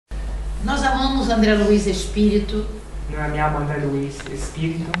Nós amamos André Luiz Espírito. Noi amiamo André Luiz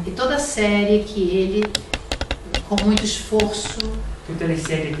Spirito. E toda a série que ele, com muito esforço, Tutte le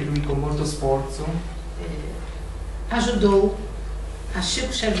serie che lui con molto sforzo ajudou a Chico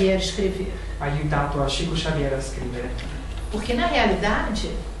Xavier a escrever. ha aiutato a Chico Xavier a scrivere. Porque na realidade,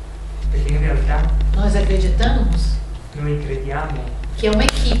 Perché in realtà nós acreditamos noi crediamo que é uma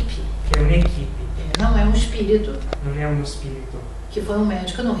equipe, che è un'equipe, não é um espírito non è uno spirito, que foi um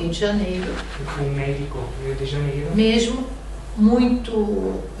médico no Rio de Janeiro, che fu un medico in Rio de Janeiro, mesmo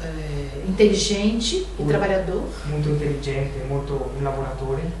muito inteligente e trabalhador, molto intelligente, molto un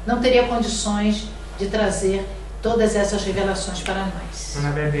lavoratore, não teria condições de trazer todas essas revelações para nós. non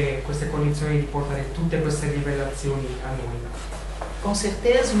avrebbe queste condizioni di portare tutte queste rivelazioni a noi. Com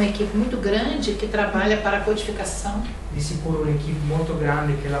certeza, uma equipe muito grande que trabalha para a codificação. Di sicuro un'equipe molto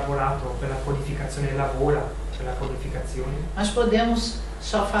grande che ha lavorato per la codificazione e lavora per la codificazione. Mas podemos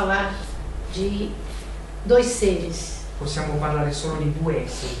só falar de dois seres. Possiamo parlare solo di due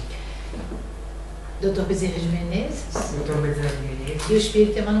esseri, Dr. Bezerra de Menezes il dottor Bezerra di e o Menezes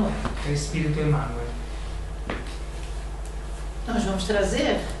Espírito Emanuel. e il Spirito Emanuele. Nós vamos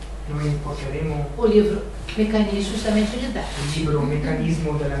trazer Noi porteremo o livro Mecanismos da Medianità. il libro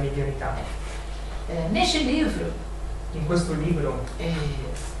Meccanismo della Medianità. Neste livro, In questo libro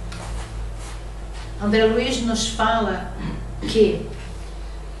André Luiz nos fala que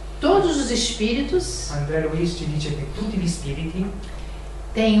todos os espíritos André Luiz ci dice che tutti gli spiriti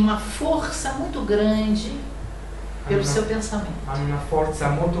têm uma força muito grande pelo seu pensamento. hanno una forza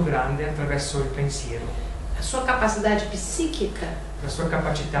molto grande attraverso il pensiero. A sua capacidade psíquica La sua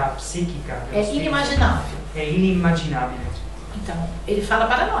capacità psichica dello é spirito inimaginável. è inimmaginabile. Então, ele fala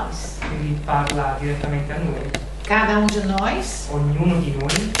para nós. Quindi parla direttamente a noi. Cada um de nós Ognuno di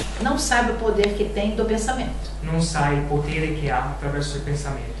noi não sabe o poder que tem do pensamento. non sa il potere che ha attraverso il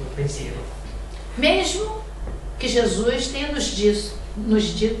pensamento, il pensiero. Mesmo que Jesus tenha nos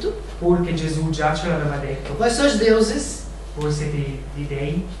dito, Pur che Gesù già ce l'aveva detto, vós sois deuses, voi siete gli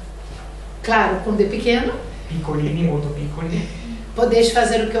dei, claro, com D pequeno, piccolini, molto piccoli, podeis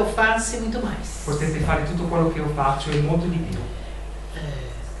fazer o que eu faço e muito mais. potete fare tutto quello che io faccio e molto di più.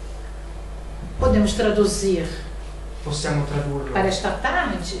 Podemos traduzir Possiamo tradurlo para esta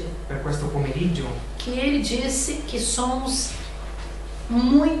tarde per questo pomeriggio, que ele disse que somos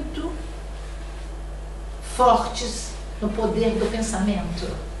muito fortes no poder do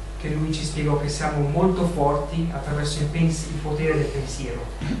pensamento. che lui ci spiegò che siamo molto forti attraverso il potere del pensiero.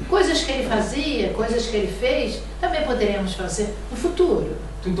 Coisas que ele fazia, coisas que ele fez, também poderemos fazer no futuro.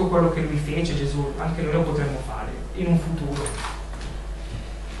 Tutto quello che lui fece, Gesù, anche noi lo potremmo fare in un futuro.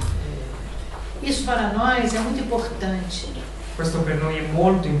 Isso para nós é muito importante, Questo per noi è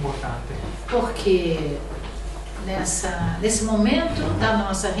molto importante, porque nesse momento da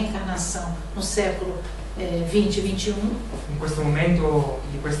nossa reencarnação no século 20 e 21, in questo momento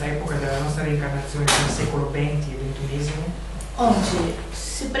di questa epoca della nostra reincarnazione nel secolo XX e XXI, onde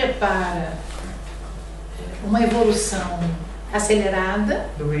se prepara uma evolução acelerada,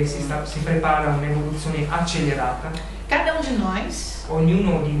 dove si prepara un'evoluzione accelerata, cada um de nós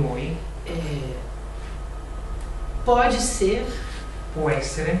ognuno di noi pode ser può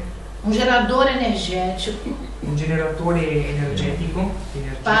essere um gerador energético un generatore energetico di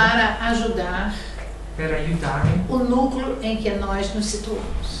energia para ajudar per aiutare o núcleo em que nós nos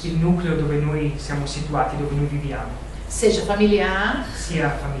situamos, il nucleo dove noi siamo situati, dove noi viviamo, seja familiar, sia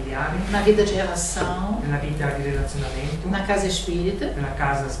familiare, na vida de relação, nella vita di relazionamento, na casa espírita, nella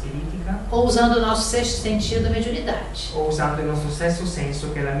casa spiritica, ou usando o nosso sexto sentido, a mediunidade. o usando il nostro stesso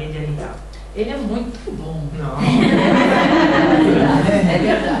senso che è la medianità. Ele é muito bom. No? É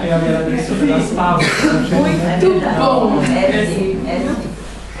verdade. E aveva adesso la spausa. Muito bom. É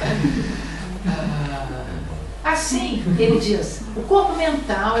Assim, ele diz, o corpo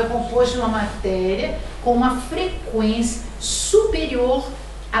mental é composto de uma matéria com uma frequência superior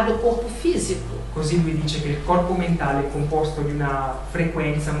à do corpo físico. Così lui dice che il corpo mentale è composto di una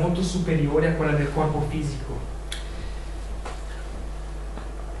frequenza molto superiore a quella del corpo fisico.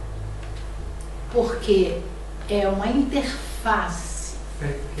 Porque é uma interface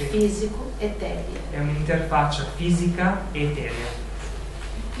Perché físico-etérea. è un'interfaccia fisica e eterea.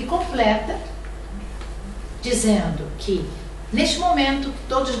 E completa dizendo que neste momento que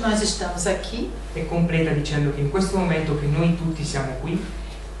todos nós estamos aqui, E completa dicendo che in questo momento che noi tutti siamo qui,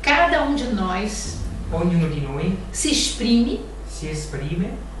 cada um de nós ognuno di noi se exprime si esprime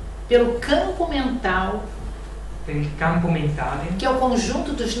pelo campo mental, per il campo mentale, que é o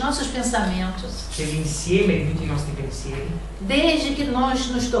conjunto dos nossos pensamentos, che è l'insieme di tutti i nostri pensieri, desde que nós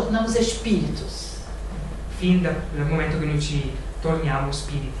nos tornamos espíritos. fin dal momento che noi ci torniamo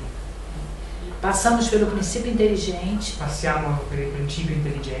spiriti. Passamos pelo princípio inteligente. Passiamo per il principio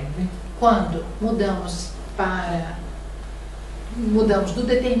intelligente. Quando mudamos do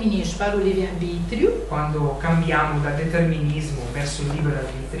determinismo para o livre-arbítrio. Quando cambiamo dal determinismo verso il libero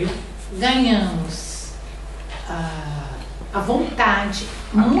arbitrio. Ganhamos a vontade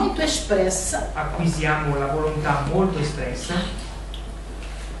muito expressa. Acquisiamo la volontà molto espressa.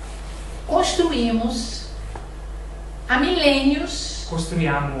 Construímos há milênios.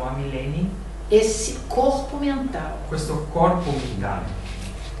 Costruiamo a millenni esse corpo mental. Questo corpo mentale.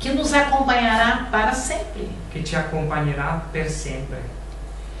 Que nos acompanhará para sempre. Che ci accompagnerà per sempre.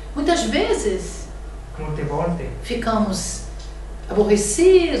 Muitas vezes. Molte volte. Ficamos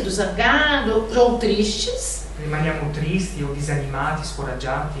aborrecidos, zangados ou tristes. Rimaniamo tristi o disanimati,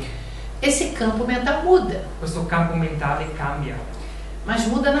 scoraggiati. Esse campo mental muda. Questo campo mentale cambia. Mas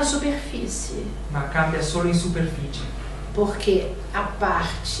muda na superfície. Ma cambia solo in superficie. Porque a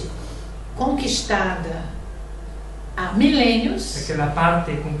parte conquistada há milênios. Perché la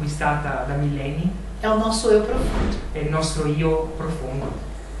parte conquistata da millenni é o nosso eu profundo. È il nostro io profondo.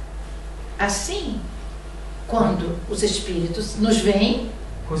 Assim, quando os espíritos nos veem,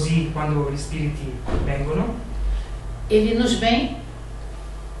 così quando gli spiriti vengono, ele nos vem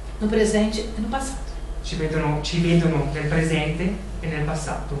no presente e no passado. Ci vedono nel presente e nel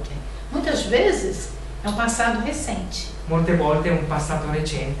passato. Okay. Muitas vezes é um passado recente. Molte volte è un passato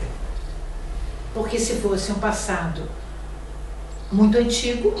recente. Porque se fosse um passado muito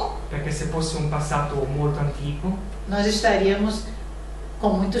antigo, perché se fosse un passato molto antico, nós estaríamos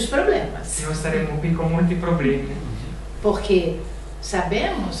com muitos problemas. Noi staremmo qui con molti problemi. Porque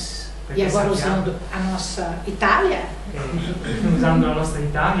sabemos, e agora usando a nossa Itália, usando la nostra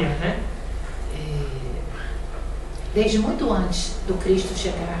Italia, desde muito antes do Cristo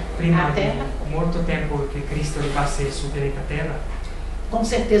chegar prima à Terra, molto tempo che Cristo arrivasse sul pianeta Terra, com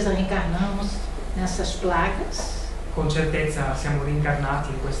certeza reencarnamos nessas plagas. Con certezza siamo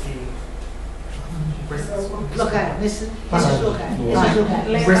reincarnati in questi locais, nesses lugares,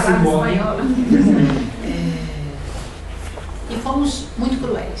 in questi luoghi. E fomos muito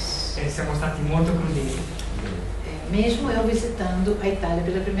cruéis. E siamo stati molto crudeli. Mesmo eu visitando a Itália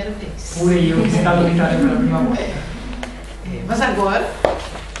pela primeira vez. Pure io ho visitato l'Italia per la prima volta. Mas agora,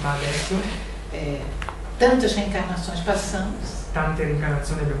 ma adesso, tantas reencarnações passamos, tante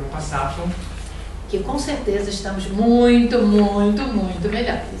reincarnazioni abbiamo passato, que com certeza estamos muito, muito, muito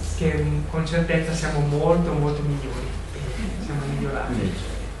melhores. Che con certezza siamo molto, molto migliori. Siamo migliorati.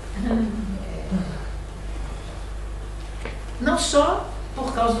 Não só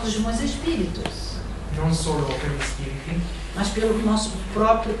por causa dos bons espíritos. Non solo per gli spiriti, mas pelo nosso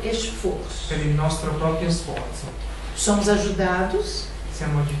próprio esforço. Per il nostro proprio sforzo. Somos ajudados,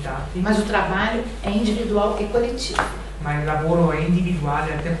 siamo aiutati, mas o trabalho é individual e coletivo. Ma il lavoro è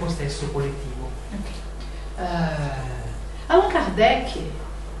individuale e al tempo stesso collettivo. Allan Kardec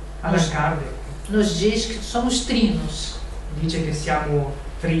nos diz que somos trinos. Dice che siamo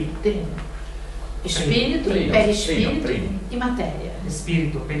trino. Espírito, perispírito e matéria.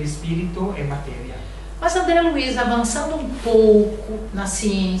 Spirito, perispirito e materia. Mas André Luiz, avançando um pouco na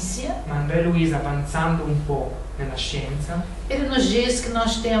ciência, ma André Luiz, avanzando un po' nella scienza, ele nos diz que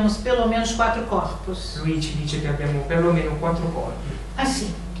nós temos pelo menos 4 corpos. Lui ci dice che abbiamo perlomeno 4 corpi.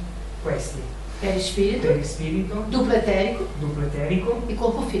 Assim. Questi. Perispírito, duplo etérico e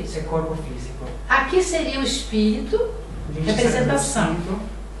corpo físico. E corpo fisico. Aqui seria o espírito, representação.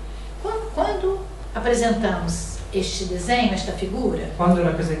 Quando apresentamos este desenho, esta figura, quando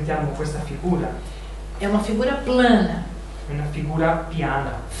rappresentiamo questa figura, é uma figura plana, una figura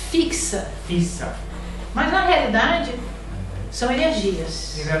piana, fissa, mas na realidade são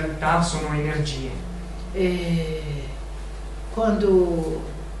energias. In realtà sono energie. Quando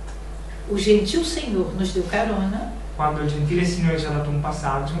o gentil Senhor nos deu carona, quando il gentile Signore ci ha dato un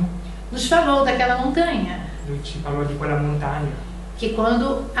passaggio, nos falou daquela montanha. Lui ci parlò di quella montagna. Que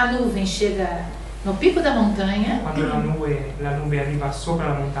quando a nuvem chega no pico da montanha, quando la nube arriva sopra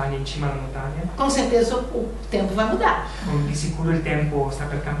la montagna, in cima alla montagna, com certeza o tempo vai mudar. Di sicuro il tempo sta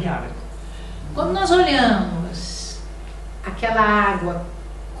per cambiare. Quando nós olhamos aquela água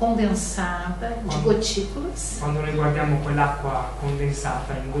condensada de gotículas, quando noi guardiamo quell'acqua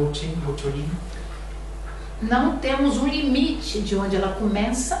condensata in gocciolini, não temos um limite de onde ela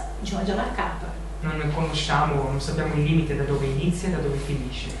começa, de onde ela acaba. Non conosciamo, non sappiamo il limite da dove inizia e da dove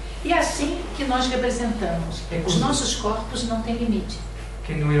finisce. E é assim que nós representamos. Os nossos corpos não têm limite.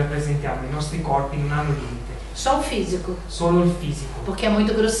 Che noi rappresentiamo, i nostri corpi non hanno limite. Só o físico. Solo il fisico. Porque é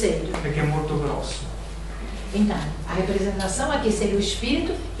muito grosseiro. Perché è molto grosso. Então, a representação aqui seria o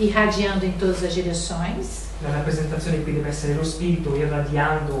espírito irradiando em todas as direções. La rappresentazione qui deve essere lo spirito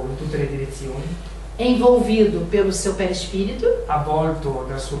irradiando in tutte le direzioni, envolvido pelo seu perispírito, avvolto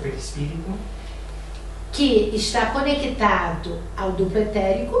dal suo perispirito, que está conectado ao duplo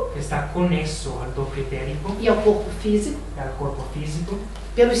etérico che sta connesso al doppio eterico e ao corpo físico, e al corpo fisico,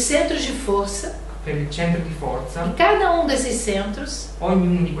 pelos centros de força, per il centro di forza. e cada desses centros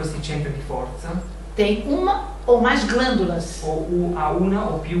Ognuno di questi centri di forza tem uma ou mais glândulas ha una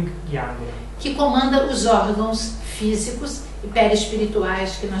o più ghiandole que comanda os órgãos físicos e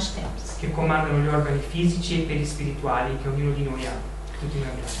perispirituais que nós temos. che comandano gli organi fisici e perispirituali che ognuno di noi ha, tutti noi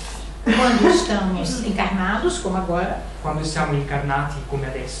abbiamo. Quando estamos encarnados, como agora, Quando siamo incarnati come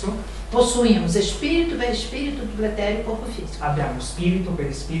adesso, possuímos espírito, perispírito, duplo etérico e corpo físico. abbiamo spirito,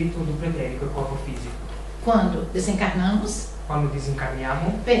 perispirito, duplo eterico e corpo fisico. Quando desencarnamos, Quando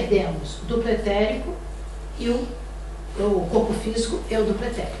disincarniamo, perdemos o duplo etérico e o corpo físico e o duplo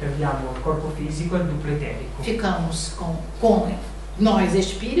etérico. perdiamo il corpo fisico e il duplo eterico. Ficamos com nós,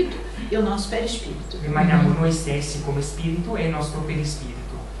 espírito, e o nosso perispírito. Rimaniamo noi stessi come spirito e il nostro perispirito.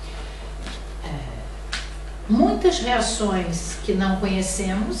 Muitas reações que não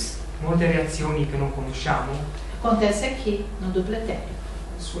conhecemos Molte reazioni che non conosciamo acontecem aqui no duplo etérico.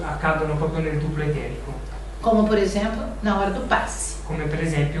 accadono proprio nel duplo eterico, Como, por exemplo, na hora do passe. come per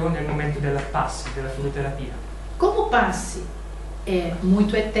esempio nel momento della passi, della fluidoterapia. Como o passe é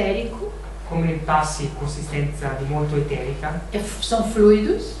muito etérico, Come i passi consistenza di molto eterica, são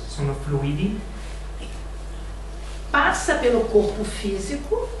fluidos, sono fluidi, passa pelo corpo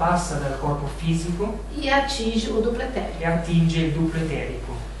físico passa dal corpo fisico e atinge o duplo etérico. e attinge il duplo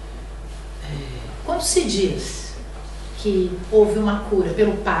eterico. Quando se diz que houve uma cura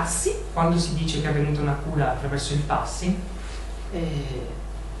pelo passe, Quando si dice che è avvenuta una cura attraverso il passi,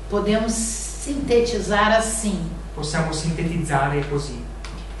 podemos sintetizar assim: possiamo sintetizzare così.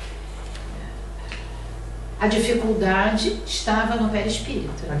 a dificuldade estava no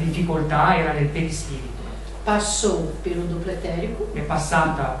perispírito, La difficoltà era nel perispirito, passou pelo duplo etérico è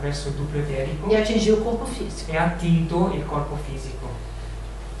passata verso il duplo eterico e atingiu o corpo físico. e ha attinto il corpo fisico.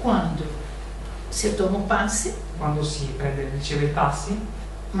 Quando se toma o passe, Quando si riceve il passi,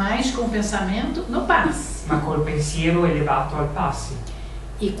 mas com o pensamento no passe. ma col pensiero elevato al passi.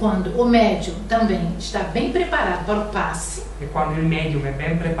 E quando o médium também está bem preparado para o passe, E quando il medium è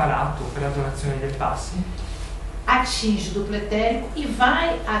ben preparato per la donazione del passi, atinge o duplo etérico e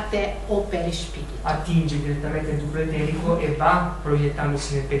vai até o perispírito, attinge direttamente il duplo eterico e va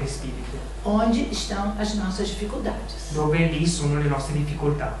proiettandosi nel perispirito, onde estão as nossas dificuldades. dove lì sono le nostre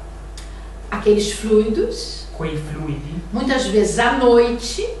difficoltà. Aqueles fluidos, Quei fluidi, muitas vezes à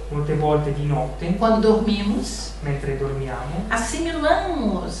noite, molte volte di notte, quando dormimos, mentre dormiamo,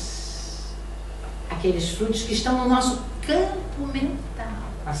 assimilamos aqueles fluidos que estão no nosso campo mental.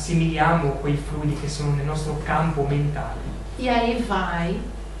 assimiliamo quei fluidi che sono nel nostro campo mentale. E aí vai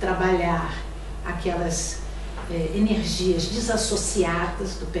trabalhar aquelas energias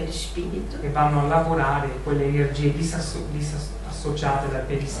desassociadas do perispírito. E vanno a lavorare quelle energie disassociate dal E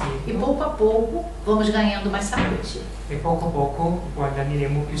perispirito pouco a pouco vamos ganhando mais saúde. e poco a poco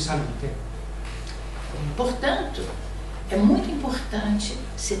guadagneremo più salute. Portanto, é muito importante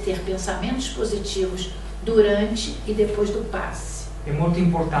se ter pensamentos positivos durante e depois do passe. È molto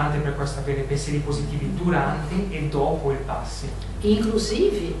importante per questo avere pensieri positivi durante e dopo il passi. E,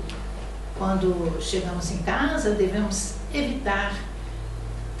 inclusive, quando chegamos em casa, devemos evitar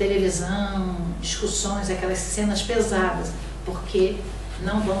televisão, discussões, aquelas cenas pesadas, porque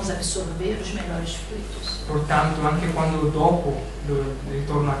não vamos absorver os melhores fluidos. Pertanto, anche quando dopo il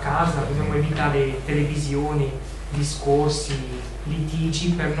ritorno a casa dobbiamo evitare televisioni, discorsi, litigi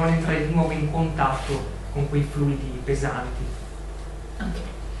per non entrare di nuovo in contatto con quei fluidi pesanti. Okay.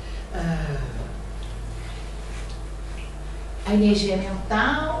 A energia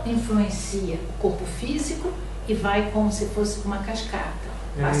mental influencia o corpo físico e vai como se fosse uma cascata.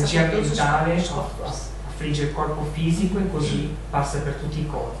 L'energia por todos mentale os corpos. affligge il corpo fisico e così passa per tutti i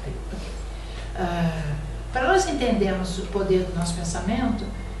corpi. Para nós entendermos o poder do nosso pensamento,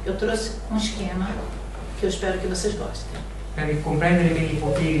 eu trouxe um esquema que eu espero que vocês gostem. Per comprendere bene i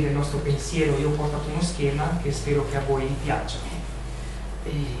poteri del nostro pensiero io ho portato uno schema che spero che a voi piaccia.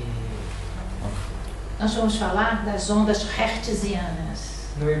 Nós vamos falar das ondas hertzianas.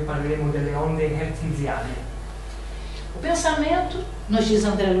 Noi parleremo delle onde hertziane. O pensamento, nos diz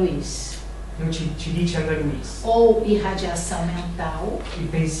André Luiz, Ci dice André Luiz, ou irradiação mental, il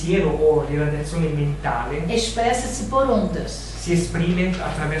pensiero o l'irradiazione mentale expressa-se por ondas. si esprime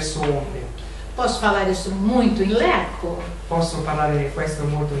attraverso onde. Posso falar isso muito em Lecco, Posso parlare questo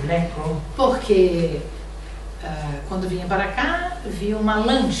molto in lecco? porque Quando vinha para cá, via uma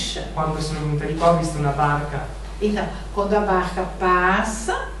lancha. Quando sono venuta di qua ho visto una barca. Então, quando a barca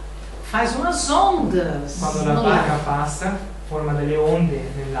passa, faz umas ondas. Quando la barca passa, forma delle onde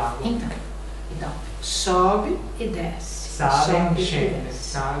nel lago. Então, sobe e desce. Sale sobe e scende, desce.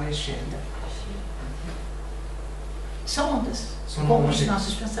 sale e scende. São ondas, Sono como onde. os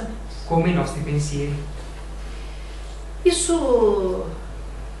nossos pensamentos. Come i nostri pensieri. Isso,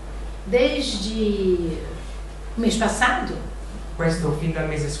 desde o mês passado, Questo fin dal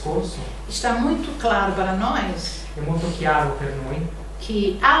mese scorso está muito claro para nós è molto chiaro per noi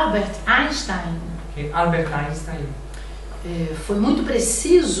que Albert Einstein che Albert Einstein foi muito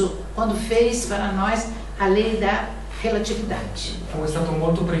preciso quando fez para nós a lei da relatividade. è stato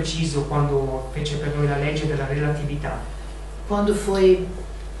molto preciso quando fece per noi la legge della relatività. Quando foi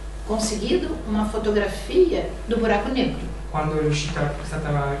conseguido uma fotografia do buraco negro. Quando è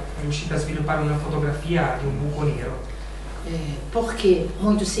stata riuscita a sviluppare una fotografia di un buco nero. Porque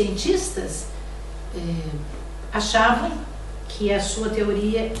muitos cientistas achavam que a sua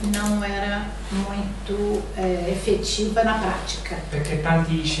teoria não era muito efetiva na prática. Perché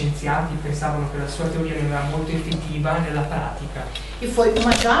tanti scienziati pensavano che la sua teoria non era molto effettiva nella pratica. E foi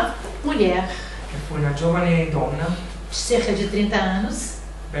uma jovem mulher, E fu una giovane donna, de cerca de 30 anos,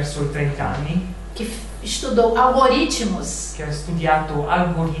 verso i 30 anni, que estudou algoritmos che ha studiato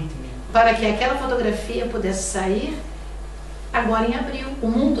algoritmi para que aquela fotografia pudesse sair agora em abril. O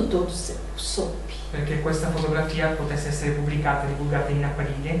mundo todo soube. perché questa fotografia potesse essere pubblicata e divulgata in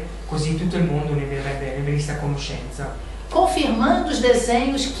aprile, così tutto il mondo ne venisse a conoscenza. Confirmando os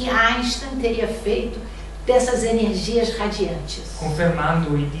desenhos que Einstein teria feito dessas energias radiantes.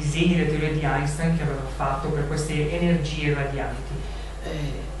 Confermando i disegni e le teorie di Einstein che aveva fatto per queste energie radianti.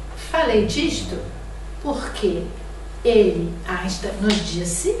 Falei disto porque ele, Einstein, nos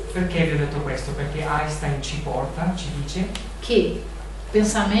disse Perché vi ho detto questo? Perché Einstein ci dice que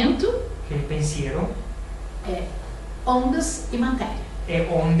pensamento che il pensiero é ondas e matéria. è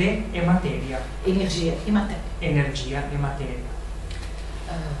onde e materia, Energia e matéria. energia e materia.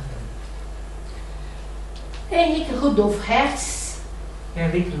 Henrik Rudolf Hertz,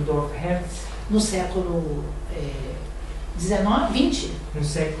 Henrik Rudolf Hertz, no século XIX, XX, nel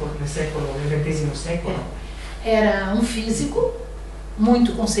XX secolo, era um físico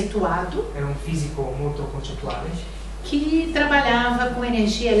muito conceituado era un fisico molto concettuale que trabalhava com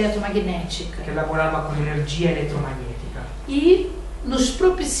energia eletromagnética che lavorava con energia elettromagnetica e nos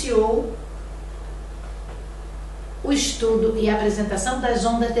propiciou o estudo e a apresentação das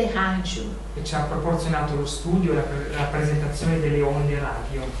ondas de rádio. e ci ha proporzionato lo studio e la rappresentazione delle onde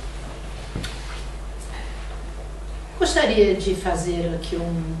radio. Gostaria de fazer aqui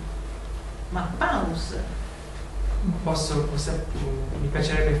uma pausa Mi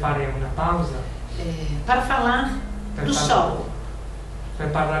piacerebbe fare una pausa para falar do Sol. per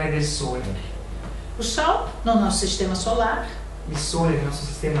parlare del Sole. O Sol, no nosso sistema solar, Il Sole nel nostro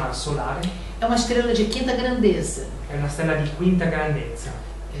sistema solare é uma estrela de quinta grandeza. è una stella di quinta grandezza.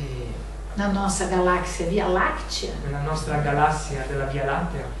 Na nossa galáxia Via Láctea, Nella nostra galassia della Via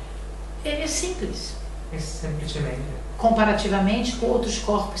Lattea ele é simples, è semplicemente, comparativamente com outros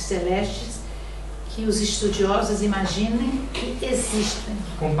corpos celestes que os estudiosos imaginem que existem.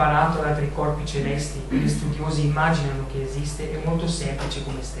 comparato ad altri corpi celesti che gli studiosi immaginano che esiste, è molto semplice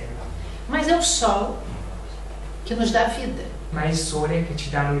come stella. Mas é o Sol que nos dá vida. Ma è il Sole che ci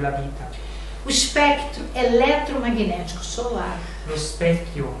dà noi la vita. O espectro eletromagnético solar,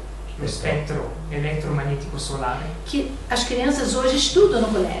 Lo spettro elettromagnetico solare que as crianças hoje estudam no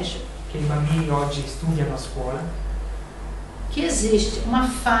colégio, che i bambini oggi studiano a scuola, que existe uma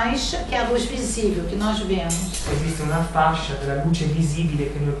faixa que é a luz visível que nós vemos, esiste una fascia della luce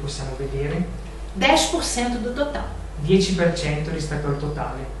visibile che noi possiamo vedere, 10% do total. 10% rispetto al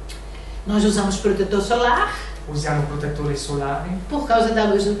totale. Nós usamos protetor solar Usiamo protettore solare por causa da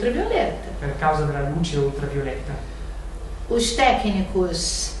luz ultravioleta. per causa della luce ultravioletta. Os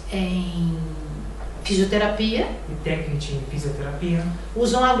técnicos em fisioterapia I tecnici in fisioterapia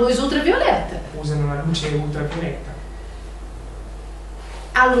usam a luz ultravioleta. usano la luce ultravioletta.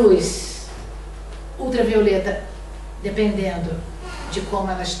 A luz ultravioleta, dependendo de como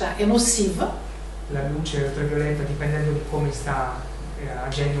ela está, é nociva. La luce ultravioletta, dipendendo di come sta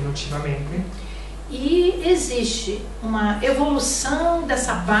agendo nocivamente, E existe uma evolução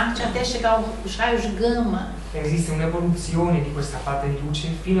dessa parte até chegar aos raios gama, esiste un'evoluzione di questa parte di luce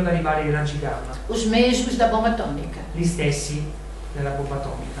fino ad arrivare ai raggi gamma, os mesmos da bomba atômica. gli stessi della bomba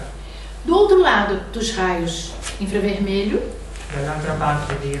atomica. Do outro lado dos raios infravermelho, Dall'altra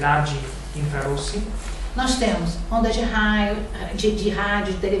parte dei raggi infrarossi Nós temos ondas de rádio,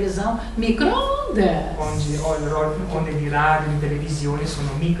 de televisão, micro-ondas. Onde di radio, di televisione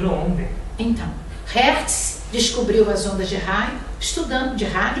sono microonde. Então, Hertz descobriu as ondas de rádio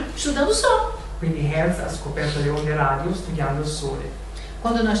estudando o Sol. Quindi Hertz ha scoperto le onde radio studiando il Sole.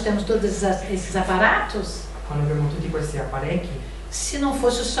 Quando nós temos todos esses aparatos, Quando abbiamo tutti questi apparecchi, se não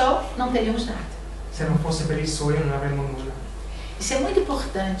fosse o Sol, não teríamos nada. se non fosse per il Sole non avremmo nulla. Isso é muito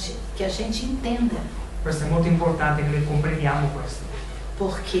importante que a gente entenda, Questo è molto importante che noi comprendiamo questo,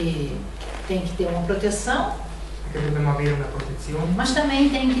 porque tem que ter uma proteção, perché dobbiamo avere una protezione, mas também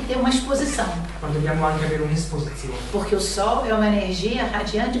tem que ter uma exposição, ma dobbiamo anche avere un'esposizione, porque o Sol é uma energia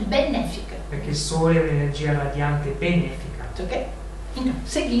radiante benéfica. perché il Sole è un'energia radiante benefica. Ok? Então,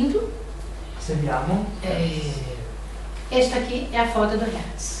 seguindo, Seguiamo. esta aqui é a foto do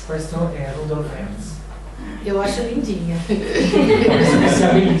Hertz. Questo è Rudolf Hertz. Eu acho lindinha. Penso che sia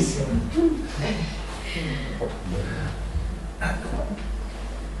bellissimo.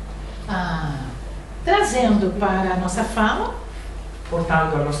 Trazendo para a nossa fala,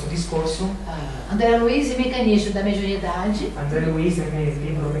 Portando al nostro discorso, André Luiz e Mecanismo da Mediunidade, André Luiz nel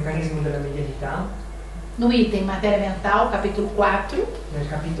libro Meccanismo della Medianità, no item Matéria Mental, capítulo 4, nel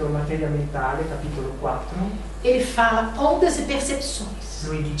capitolo Materia Mentale, capitolo 4, ele fala ondas e percepções.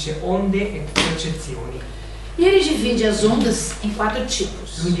 lui dice onde e percezioni. E ele divide as ondas em 4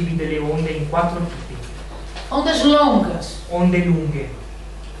 tipos. Lui divide le onde in 4 tipi. Ondas longas, Onde lunghe,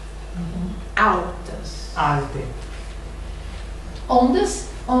 altas. alte. Ondas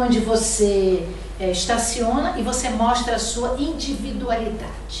onde você estaciona e você mostra a sua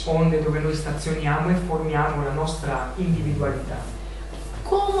individualidade. Onde dove noi stazioniamo e formiamo la nostra individualità.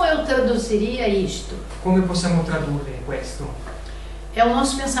 Como eu traduziria isto? Come possiamo tradurre questo? É o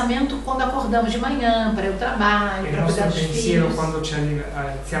nosso pensamento quando acordamos de manhã, para ir ao trabalho, È il para nostro cuidar dos pensiero filhos. quando ci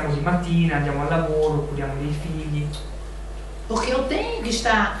alziamo di mattina, andiamo al lavoro, curiamo dei figli. Porque eu tenho que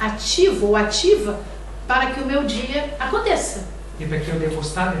estar ativo ou ativa para que o meu dia aconteça. E perché io devo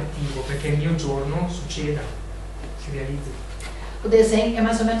stare attivo, perché il mio giorno succeda, si realizzi. O desenho é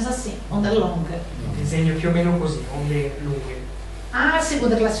mais ou menos assim, onda longa. Disegno più o meno così, onde lunghe. A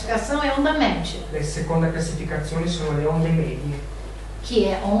segunda classificação é onda média, Le seconda classificazione sono le onde medie, que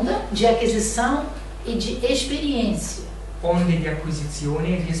é onda de aquisição e de experiência. onde di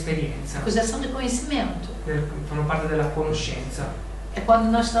acquisizione e di esperienza. Aquisição de conhecimento. Fanno parte della conoscenza. É quando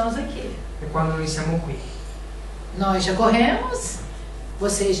nós estamos aqui. E quando noi siamo qui. Nós já corremos,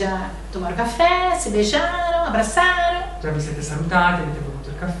 vocês já tomaram café, se beijaram, abraçaram, Già vi siete salutati, avete bevuto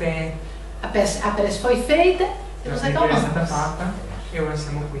il caffè, a prece foi feita e la nos preghiera è stata acalmamos. fatta e ora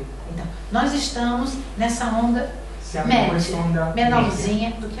siamo qui. Então, nós estamos nessa onda Siamo in média, quest'onda media,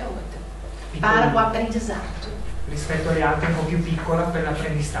 menorzinha do que a outra, para o piccolina, aprendizado. rispetto alle altre un po' più piccola per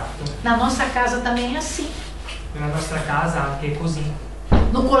l'apprendistato. Na nossa casa também é assim. Nella nostra casa anche è così,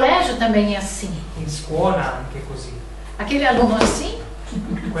 No colégio também é assim. in scuola anche è così. Aquele aluno assim,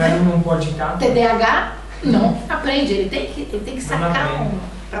 Quell'alunno un po' agitato TDAH, não aprende. Ele tem que sacar aprende.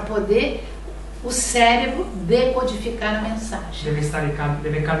 para poder o cérebro decodificar a mensagem.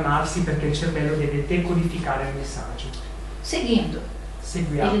 deve calmarsi perché il cervello deve decodificare il messaggio. Seguindo,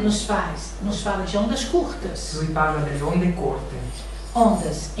 Seguiamo. ele nos fala de ondas curtas. Lui parla delle onde corte,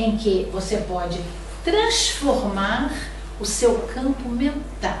 Ondas em que você pode transformar o seu campo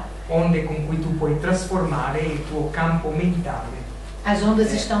mental. onde con cui tu puoi trasformare il tuo campo mentale. As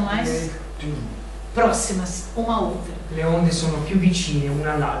ondas estão mais próximas uma à outra. Le onde sono più vicine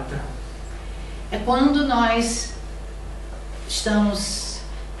una all'altra. É quando nós estamos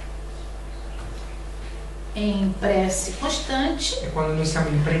em prece constante E quando noi siamo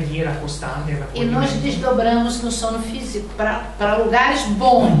in preghiera costante, e nós desdobramos no sono físico para lugares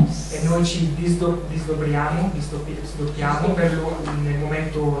bons. e noi ci sdoppiamo nel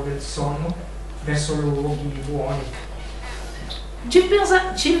momento del sonno verso luoghi buoni.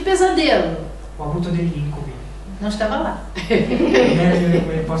 Tive pesadelo, Ho avuto degli incubi, não estava lá.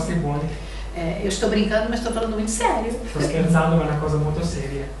 nei posti buoni. Eu estou brincando, mas estou falando muito sério. Sto scherzando, ma è una cosa molto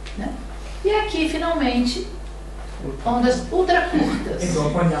seria. Né? E aqui, finalmente, ondas ultra curtas. E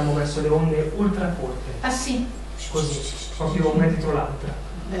dopo andiamo verso le onde ultra corte, Assim. così, proprio una dietro l'altra.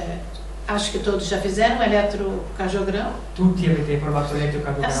 Acho que todos já fizeram o eletrocardiograma. Tutti avete provato Assim,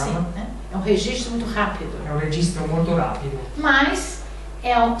 l'elettrocardiogramma, né? É um registro muito rápido. è un registro molto rapido, Mas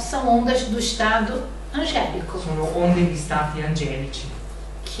são ondas do estado angélico, sono onde di stati angelici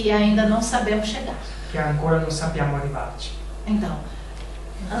que ainda não sabemos chegar. che ancora non sappiamo arrivarci. Então,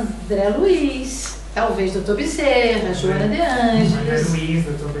 André Luiz, talvez Dr. Bezerra, Joana de Angelis. André Luiz,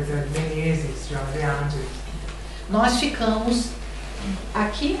 Dr. Bezerra de Menezes, Joana de Angelis. Nós ficamos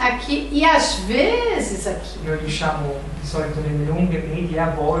Aqui, aqui e às vezes aqui. Noi riusciamo di solito nelle lunghe medie e a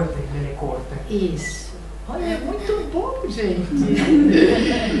volte nelle corte. Isso. Olha, é muito bom, gente.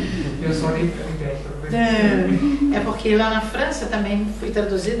 Io sono ripeto. É porque lá na França também fui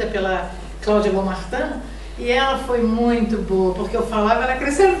traduzida pela Cláudia Beaumartin e ela foi muito boa, porque eu falava, ela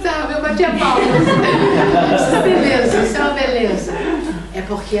acrescentava, eu batia palmas. Isso é beleza, isso é uma beleza. É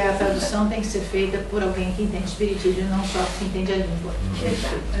porque a tradução tem que ser feita por alguém que entende espiritismo e não só que entende a língua.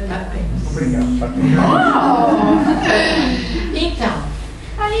 Parabéns. Obrigado. Oh! Então,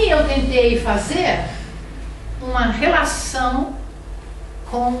 aí eu tentei fazer uma relação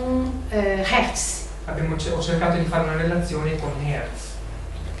com Hertz. Ho cercato di fare una relazione con Hertz.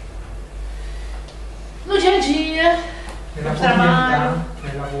 No dia a dia, Nella no trabalho, quotidianità,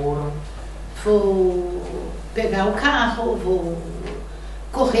 nel lavoro, vou pegar o carro, vou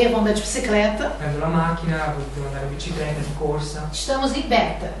correr, vou andar de bicicleta. prendo la macchina, devo andare in bicicletta, di corsa. Estamos em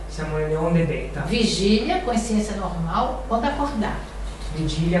beta. Siamo nelle onde beta. Vigília, consciência normal, quando acordar.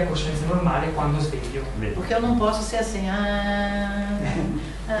 Vigilia, coscienza normale quando sveglio. Porque eu não posso ser assim,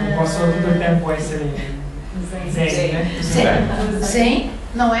 Non posso tutto il tempo essere zen, né? Zen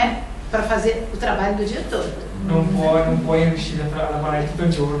não é para fazer o trabalho do dia todo. Non puoi riuscire a lavorare tutto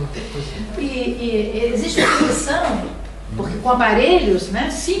il giorno così. E existe uma posição, porque com aparelhos, né,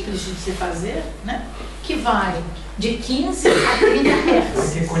 simples de se fazer, né, que valem de 15 a 30 Hz.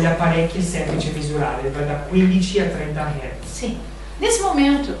 Perché con gli apparecchi è semplice misurare, va da 15 a 30 Hz. Sim. Nesse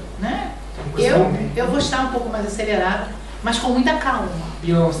momento, né, eu vou estar um pouco mais acelerada, mas com muita calma.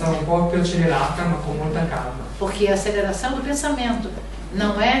 Io stavo un po' più accelerata, ma con molta calma. Porque a aceleração do pensamento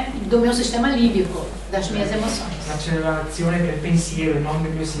não é do meu sistema límbico, das minhas emoções. L'accelerazione del pensiero e non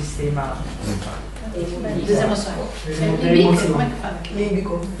del mio sistema Das emoções. Límbico, como é que fala aqui?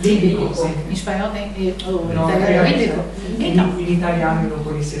 Límbico. limbico, sì. Em espanhol tem. No, Italiano, límbico. Então. In italiano non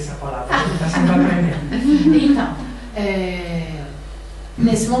conheci essa palavra, sta sempre aprendendo. Então,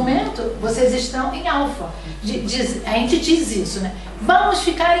 nesse momento, vocês estão em alfa. A gente diz isso, né? Vamos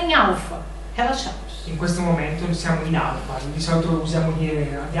ficar em alfa. Relaxamos. In questo momento siamo in alfa, di solito usiamo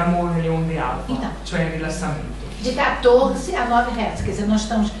dire andiamo nelle onde alfa, Então. cioè il rilassamento. De 14 a 9 Hz, quer dizer, nós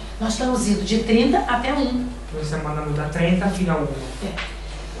estamos indo de 30 até 1. Noi stiamo andando da 30 fino a 1.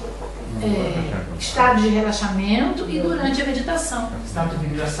 Estado de relaxamento e durante a meditação. Stato di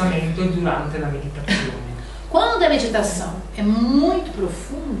rilassamento e durante la meditazione. Quando a meditação é muito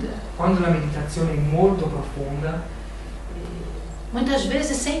profunda, Quando la meditazione è molto profonda, muitas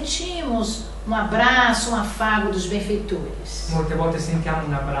vezes sentimos um abraço, um afago dos benfeitores. molte volte sentiamo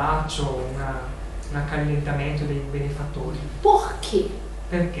un abbraccio, un accalentamento dei benefattori. Por quê?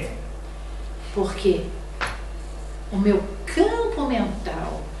 Perché? Porque o meu campo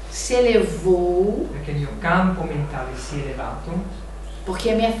mental se elevou, Perché il mio campo mentale si è elevato,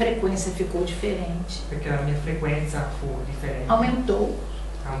 porque a minha frequência ficou diferente, perché la mia frequenza fu differente, aumentou.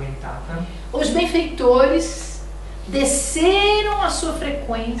 aumentata. Os benfeitores desceram a sua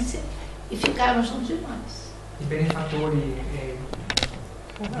frequência e ficaram junto de nós. I benefattori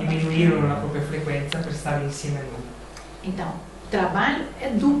diminuirono la propria frequenza per stare insieme a noi. Então, o trabalho é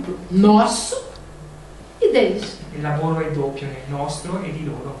duplo, nosso e deles. Il lavoro è doppio, nel nostro e di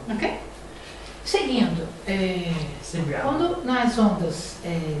loro. Ok? Seguindo, Seguiamo. quando nas ondas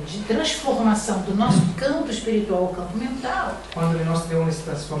de transformação do nosso campo espiritual ao campo mental, Quando le nostre onde si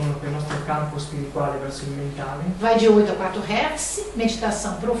trasformano dal nostro campo spirituale verso il mentale, vai de 8 a 4 Hz,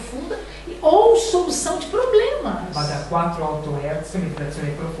 meditação profunda ou solução de problemas. va da 4 a 8 Hz, meditazione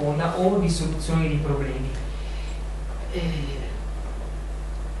profonda o di soluzione di problemi.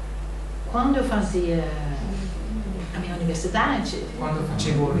 Quando eu fazia a minha universidade, Quando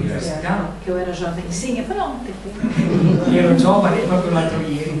facevo l'università, que eu era jovenzinha, foi ontem. ero giovane proprio l'altro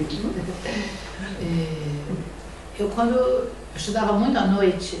ieri, Eu quando estudava muito à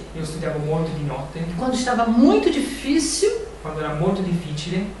noite, io studiavo molto di notte, quando estava muito difícil, quando era molto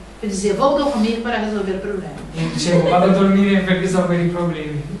difficile, eu dizia, vou dormir para resolver o problema. io dicevo vado a dormire per risolvere i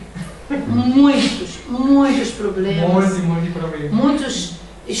problemi. Muitos problemas, Molti problemi, muitos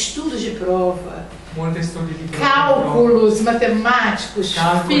estudos de prova, molti studi di prova, cálculos matemáticos,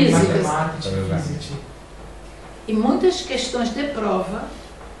 calcoli físicas matematici, fisici, e muitas questões de prova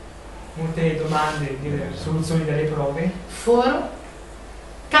molte domande, soluzioni delle prove foram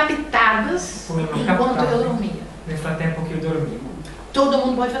captadas furono enquanto eu captate dormia. nel frattempo che io dormivo. Todo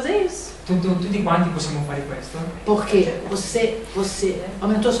mundo pode fazer isso. Tutti quanti possiamo fare questo, Porque você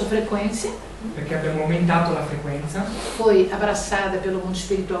aumentou sua frequência, perché abbiamo aumentato la frequenza, foi abraçada pelo mundo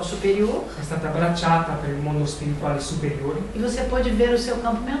espiritual superior è stata abbracciata per il mondo spirituale superiore e você pode ver o seu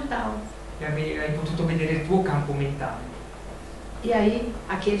campo mental. e hai potuto vedere il tuo campo mentale. E aí,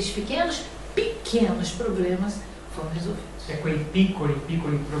 aqueles pequenos problemas foram resolvidos. E quei piccoli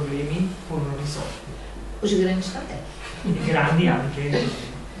problemi furono risolti. Os grandes também. E grandi anche.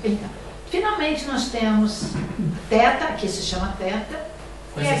 Então, finalmente nós temos teta, aqui se chama teta.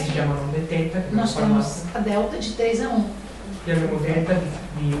 Queste si chiamano le teta, che nós temos a delta de 3 a 1. E abbiamo teta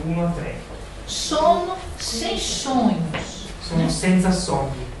di 1 a 3. Sono sem sonhos. Sono senza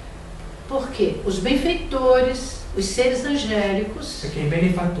sogni. Porque os benfeitores, os seres angélicos, Perché i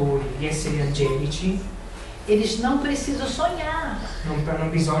benefattori, gli esseri angelici, eles não precisam sonhar. non hanno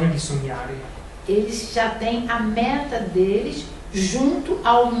bisogno di sognare. Eles já têm a meta deles junto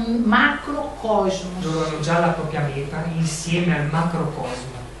ao macrocosmos. Loro hanno già la propria meta insieme al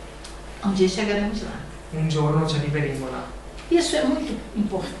macrocosmo. Um dia chegaremos lá. Un giorno ci arriveremo là. Isso é muito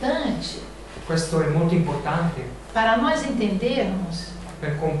importante Questo è molto importante para nós entendermos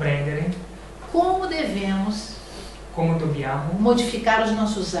per comprendere como devemos come dobbiamo modificar os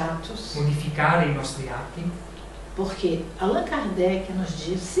nossos atos. modificare i nostri atti, Porque Allan Kardec nos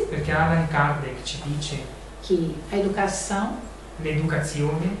disse perché Allan Kardec ci dice que a educação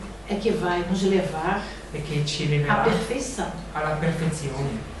l'educazione é que vai nos levar è che ci à eleverà perfeição. alla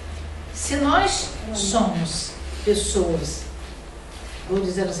perfezione. Se nós somos pessoas, vou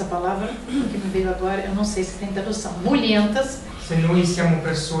dizer essa palavra que me veio agora, eu não sei se tem tradução, mulhentas, Se noi siamo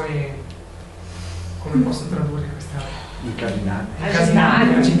persone, come posso tradurre questa? Incasinate.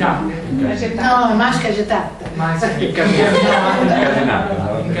 Incasinate, agitate. não, é mais que agitada. Ma Incasinate.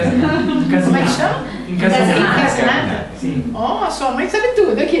 Como é que chama? Incasinate. Incasinata? Sim. Oh, a sua mãe sabe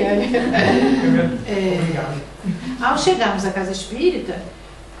tudo aqui. Obrigado. Ao chegarmos à Casa Espírita,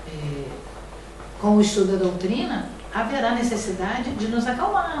 com o estudo da doutrina, haverá necessidade de nos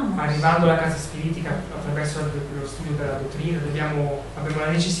acalmarmos. Arrivando alla casa spiritica attraverso lo studio della dottrina abbiamo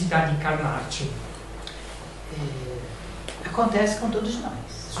la necessità di calmarci. Acontece com todos nós.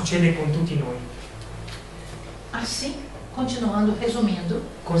 Succede con tutti noi. Assim, continuando, resumindo,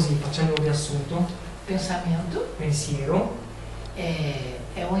 Così, facendo un riassunto, pensamento pensiero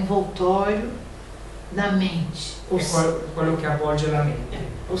é um envoltório da mente. è quello che avvolge la mente.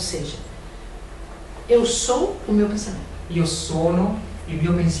 Ou seja, eu sou o meu pensamento. Io sono il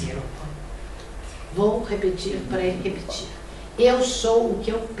mio pensiero. Vou repetir para ele repetir. Eu sou o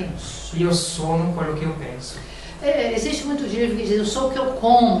que eu penso. Io sono quello che io penso. Existe muito livro que diz, eu sou o que eu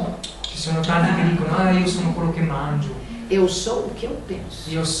como. Ci sono tanti che dicono, io sono quello che mangio. Eu sou o que eu penso.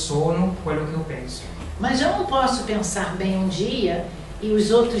 Io sono quello che io penso. Mas eu não posso pensar bem um dia e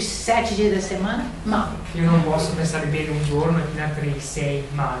os outros 7 dias da semana mal. Io non posso pensare bene un giorno e gli altri 6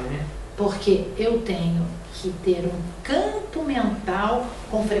 male, né? Porque eu tenho que ter um campo mental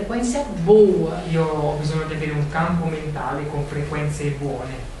com frequência boa. Io ho bisogno di avere un campo mentale con frequenze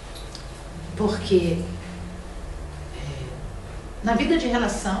buone. Porque na vida de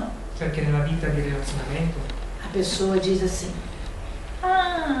relação, Perché nella vita di relazionamento a pessoa diz assim,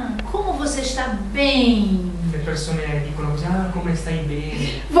 como você está bem, le persone dicono così, come stai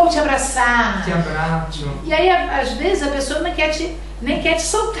bene, vou te abraçar. ti abbraccio. E aí, às vezes, a pessoa nem quer te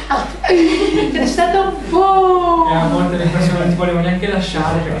soltar, porque está tão bom. E a volte le persone non ti vogliono neanche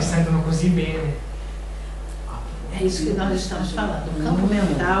lasciare perché si sentono così bene. É isso que nós estamos falando. O campo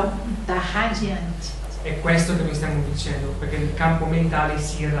mental está radiante. È questo che noi stiamo dicendo, perché il campo mentale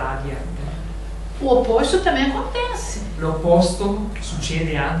si irradia. O oposto também acontece. L'opposto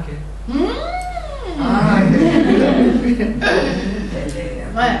succede anche.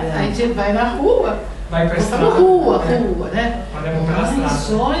 A gente vai na rua, Vai per strada. rua, né? Andiamo per la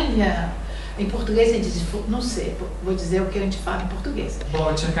strada. Olha, em português a gente diz, não sei, vou dizer o que a gente fala em português.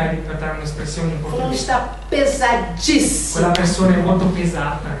 Vou cercare di portare un'espressione in Fulano portoghese. está pesadíssimo. Quella persona è molto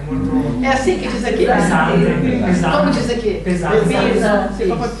pesata, è molto É assim que diz aqui? pesante. Como diz aqui? Pesado.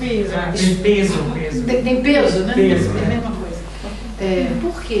 Peso. Peso. Tem peso, né? Peso, É a né? mesma coisa.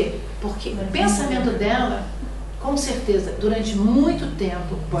 Por quê? Porque o pensamento dela, com certeza, durante muito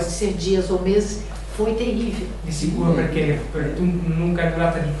tempo, pode ser dias ou meses, foi terrível. Di sicuro perché per una lunga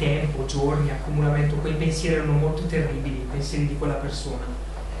durata di tempo, giorni, accumulamento, quei pensieri erano molto terribili, i pensieri di quella persona.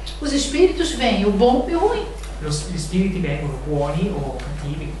 Os espíritos vêm, o bom e o ruim. Gli spiriti vengono buoni o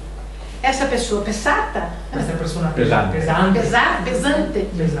cattivi. Essa pessoa pesata, Questa persona Pesante. pesante.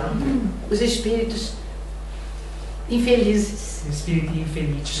 Os espíritos infelizes, Gli spiriti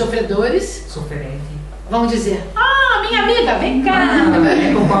infelici, sofredores, sofferenti. vão dizer, minha amiga, vem cá.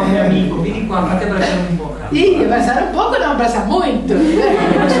 Ecco qua un mio amico, vieni qua, fate abbracciare un po'. Ih, abraçar um pouco, não abraçar muito.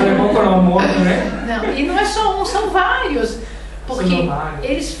 Abbracciare poco non molto, né? Não, e não é só um, são vários. Porque São vários.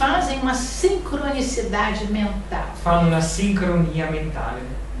 eles fazem uma sincronicidade mental. Fanno una sincronia mentale.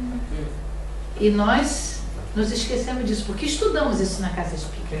 E nós nos esquecemos disso, porque estudamos isso na Casa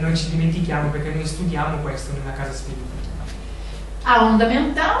Espírita. E noi ci dimentichiamo perché noi studiamo questo nella Casa Spirita. A onda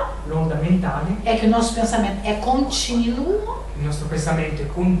mental L'onda mentale, é que o nosso pensamento é contínuo il nostro pensamento è e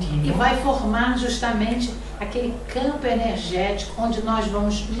continuo vai formar justamente aquele campo energético onde nós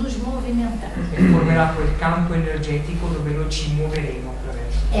vamos nos movimentar. e formerà quel campo energetico dove noi ci muoveremo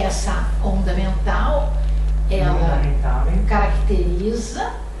attraverso. Essa onda mental, L'onda ela mentale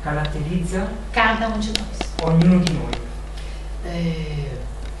caracteriza caratterizza cada um de nós. ognuno di noi.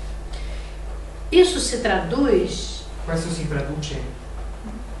 Isso se traduz Questo si traduce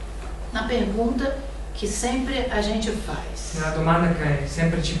na pergunta que sempre a gente faz: nella domanda che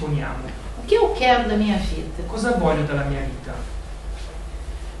sempre ci poniamo: o que eu quero da minha vida? cosa voglio dalla mia vita?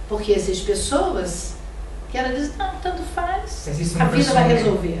 Porque existem pessoas que ela diz, não, tanto faz, Esistono a vida vai persone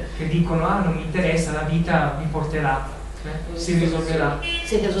resolver. che dicono: ah, non mi interessa, la vita mi porterà, si risolverà,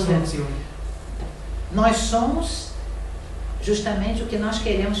 Se resolver. soluzioni. Nós somos justamente o que nós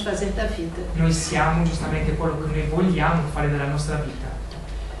queremos fazer da vida. Noi siamo giustamente quello che noi vogliamo fare della nostra vita.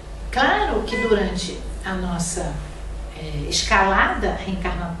 Claro que durante a nossa escalada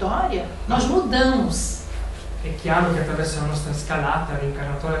reencarnatória, nós mudamos. È chiaro che attraverso la nostra scalata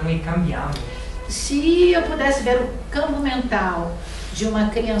reincarnatoria noi cambiamo. Se eu pudesse ver o campo mental de uma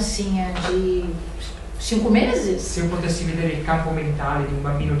criancinha de 5 meses, Se io potessi vedere il campo mentale di un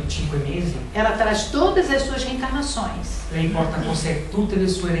bambino di 5 mesi, ela traz todas as suas reencarnações. lei porta con sé tutte le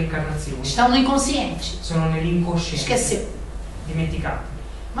sue reincarnazioni. Estão no inconsciente. Sono nell'incosciente, Esqueceu. dimenticate.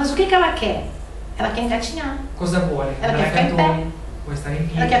 Mas o que ela quer? Ela quer engatinhar. Cosa vuole? Ela Andare quer a ficar em cantoni, vuole stare in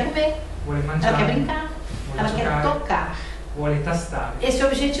Ela quer piedi, comer. vuole Ela mangiare, quer brincar. vuole Ela quer giocare, tocar. vuole tastare. Esse é o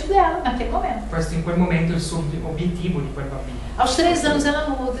objetivo dela naquele momento. Questo in quel momento è il suo obiettivo di quel bambino. Aos 3 anos ela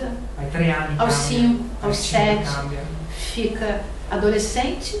muda. Ai 3 anni Aos cambia, 5, ai aos 5 7, cambia, fica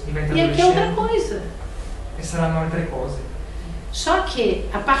adolescente diventa e aqui é outra adolescente coisa. e saranno altre cose. Só que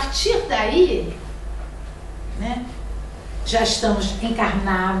a partir daí, né, já estamos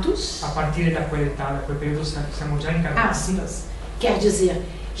encarnados, A partire da quell'età, da quel periodo siamo già incarnati. aspas, quer dizer,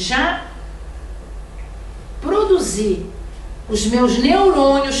 já produzi os meus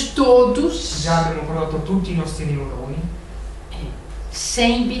neurônios todos, Già abbiamo prodotto tutti i nostri neuroni,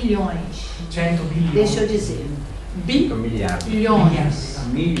 100 bilhões, 100 bilioni. deixa eu dizer, Miliardi. bilhões,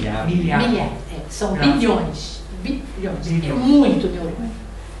 Miliardi. milhares, são Graças. bilhões, bilhões, é Bilhões. muito neurônio,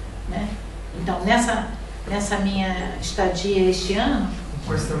 né? Então, nessa minha estadia este ano,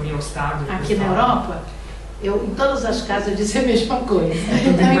 Questo è il mio stadio. aqui na questo- Europa, em todas as casas eu disse a mesma coisa.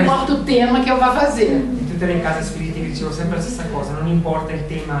 Não importa o tema que eu vá fazer. In tutte le case spiritiche dicevo sempre la stessa cosa, non importa il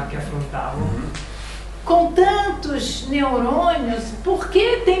tema che affrontavo. Com tantos neurônios, por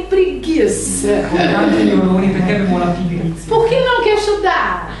que tem preguiça? Con tanti neuroni, perché avevo la pigrizia? Por que não quer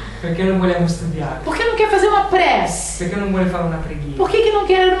estudar? Perché non volevo studiare? Por que não quer fazer uma prece? Perché non vuole fare una preghiera? Por que não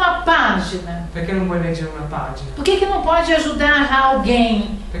quer ler uma página? Perché non vuole leggere una pagina? Por que não pode ajudar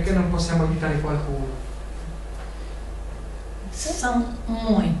alguém? Perché non possiamo aiutare qualcuno? São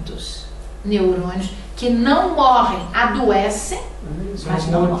muitos neurônios que não morrem, adoecem, Sono mas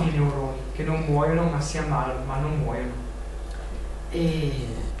não molti morrem. neuroni che non muoiono ma si ammalano, ma non muoiono.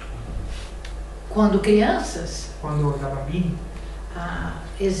 Quando crianças, Quando da bambini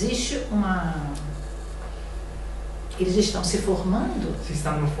existe uma... Eles estão se formando, si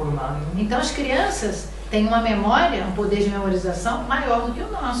stanno formando, então as crianças têm uma memória, um poder de memorização maior do que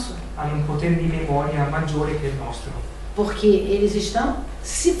o nosso, hanno un potere di memoria maggiore che il nostro. porque eles estão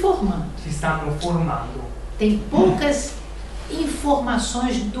se formando. Si stanno formando. Tem poucas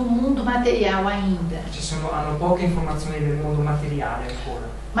informações do mundo material ainda, Hanno poche informazioni del mondo materiale ancora,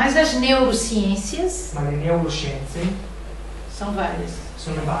 mas as neurociências ma le neuroscienze são várias.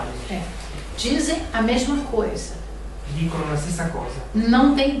 sono varie. Dizem a mesma coisa. Dicono la stessa cosa.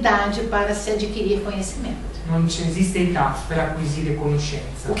 Não tem idade para se adquirir conhecimento. Non esiste età per acquisire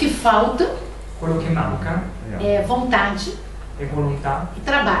conoscenza. O que falta Quello che manca é vontade è volontà e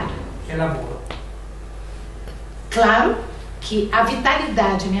trabalho. e lavoro. Claro que a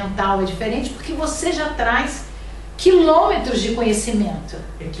vitalidade mental é diferente porque você já traz quilômetros de conhecimento.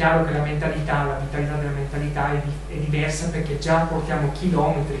 È chiaro che la vitalità della mentalità è diversa perché già portiamo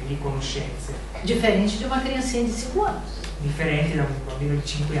chilometri di conoscenze, Diferente de uma criancinha de 5 anos. differenti da un bambino di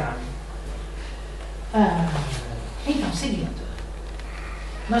 5 anni. Então, seguindo.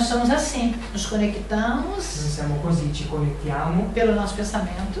 Nós somos assim, nos conectamos Noi siamo così, ci connettiamo pelo nosso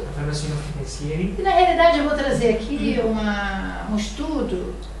pensamento. attraverso i nostri pensieri. E na realidade eu vou trazer aqui um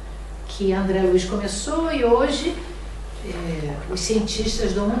estudo que André Luiz começou e hoje os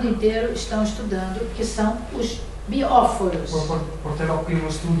cientistas do mundo inteiro estão estudando, que são os bióforos. Porterò qui uno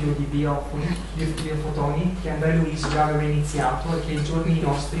studio di biofotoni che André Luiz già aveva iniziato e che ai giorni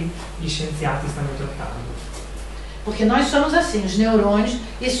nostri gli scienziati stanno trattando. Porque nós somos assim, os neurônios,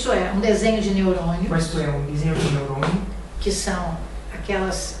 isso é desenho de neurônio. Questo è un disegno di neuroni. Que são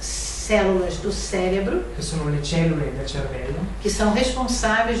aquelas células do cérebro. Che sono le cellule del cervello. Que são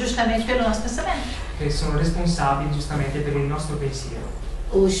responsáveis justamente pelo nosso pensamento. Che sono responsabili giustamente per il nostro pensiero.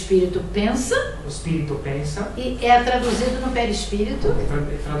 O espírito pensa. Lo spirito pensa. E é traduzido no perispírito.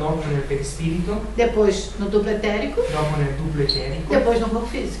 È tradotto nel perispirito. Depois no duplo etérico. Dopo nel duplo eterico. Depois no corpo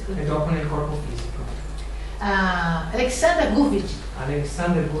físico. E dopo nel corpo fisico. Alexander Gurvitch.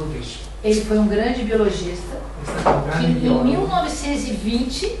 Ele foi grande biologista que em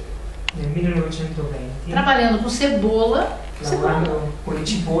 1920, nel 1920, trabalhando com cebola, com le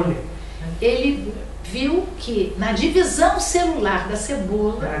cipolle, ele viu que na divisão celular da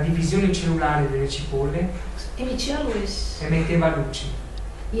cebola, na divisione cellulare delle cipolle, emitia luz. Emetteva luce.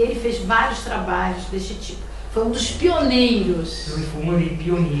 E ele fez vários trabalhos desse tipo. Foi dos pioneiros. Lui fu uno dei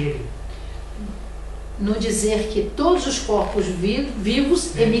pionieri. No dizer que todos os corpos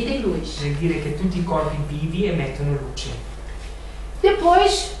vivos emitem luz. Nel dire che tutti i corpi vivi emettono luce.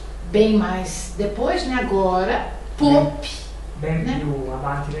 Depois, bem mais depois, né, agora, Pope, ben né? più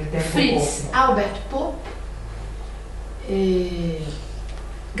avanti nel tempo, Fritz Albert Pope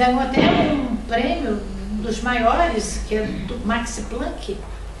ganhou até prêmio dos maiores, que é do Max Planck.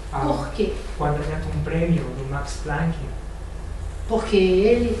 Por quê? Guadagnato prêmio do Max Planck. Porque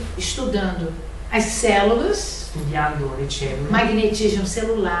ele, estudando as células, studiando le cellule, magnetismo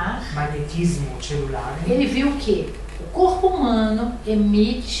celular, ele viu que o corpo humano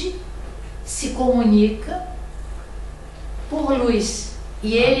emite, se comunica por luz,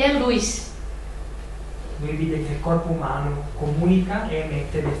 e ele é luz. Lui vide che il corpo umano comunica e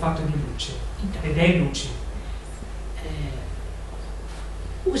emette del fatto di luce, ed è luce.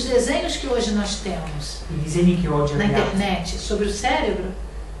 Os desenhos que hoje nós temos na internet sobre o cérebro,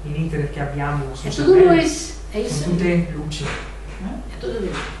 in internet che abbiamo sul tudo luz, é isso. Sono tutte luci. É tudo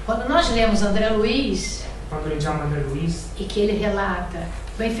luz. Quando nós lemos André Luiz, quando leggiamo André Luiz, e que ele relata,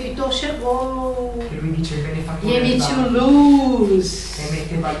 o benfeitor chegou che lui dice il benefattore e emitiu luz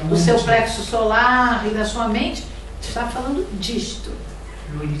emetteva do luce, seu plexo solar e da sua mente, está falando disto.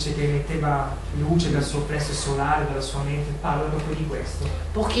 Lui dice che emetteva luce dal suo plesso solare, dalla sua mente, parla proprio di questo.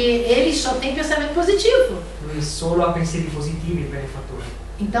 Porque ele só tem pensamento positivo. Lui solo ha pensieri positivi, il benefattore.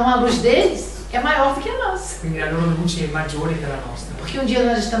 Então a luz deles é maior do que a nossa. Quindi la loro luce è maggiore che la nostra. Porque um dia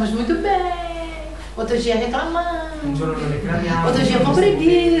nós estamos muito bem, outro dia reclamando, un giorno non reclamiamo, outro dia com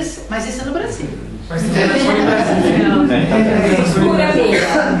preguiça, mas isso é no Brasil. Questo è solo in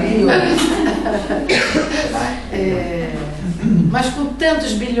Brasile. Mas com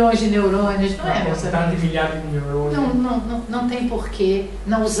tantos bilhões de neurônios, não é, meus tanti miliardi di neuroni. Não tem porquê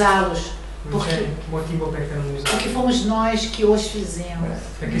não usá-los. Porque fomos nós que os fizemos.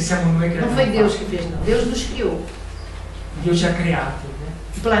 Perché siamo noi che não foi Deus que fez, não. Deus nos criou. Deus ci ha creati.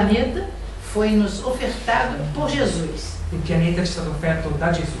 O planeta foi nos ofertado por Jesus. Il pianeta ci è stato offerto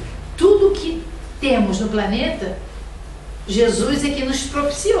da Gesù. Tudo que temos no planeta, Jesus é que nos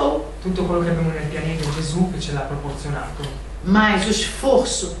propiciou. Tutto quello che abbiamo nel pianeta è Gesù che ce l'ha proporzionato. Mas o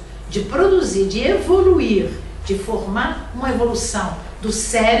esforço de produzir, de evoluir, de formar uma evolução do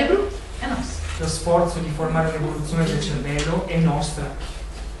cérebro é nosso. Lo sforzo di formare un'evoluzione del cervello è nostra.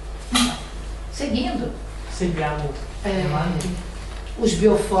 Seguindo. Seguiamo avanti. Os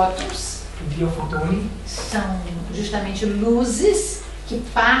biofótons. I biofotoni são justamente luzes que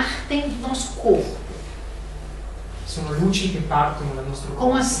partem do nosso corpo. Sono luci che partono dal nostro corpo.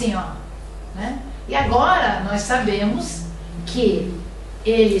 Como assim, ó, né? E agora nós sabemos que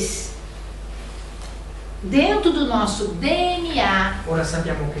eles, dentro do nosso DNA, ora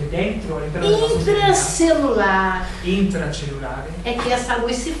sappiamo che dentro, all'interno del nostro intracelular, intracellulare, é que essa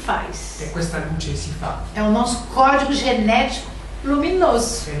luz se faz. E questa luce si fa. É o nosso código genético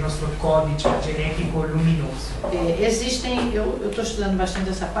luminoso. È il nostro codice genetico luminoso. Existem, eu estou estudando bastante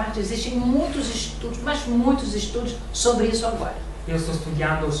essa parte, existem muitos estudos, mas muitos estudos sobre isso agora. Io sto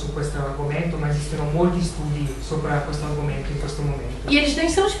studiando su questo argomento, ma esistono molti studi sopra questo argomento in questo momento. E eles nem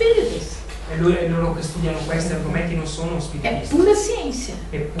são espíritas. E loro che studiano questi argomenti non sono spiritisti. É pura ciência.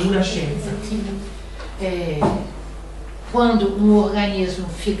 È pura scienza. Quando um organismo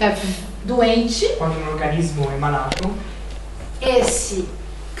fica doente, quando un organismo è malato, esse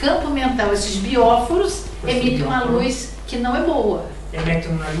campo mental, esses bióforos, emitem uma luz que não é boa.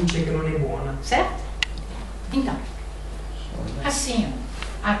 Emettono una luce che non è buona. Certo? Então, assim,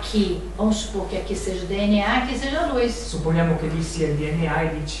 aqui, vamos supor que aqui seja o DNA, aqui seja a luz. Supponiamo che lì sia il DNA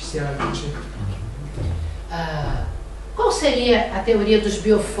e lì ci sia la luce. Qual seria a teoria dos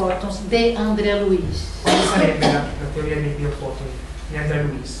biofótons de André Luiz? Qual sarebbe la teoria dei biofotoni di André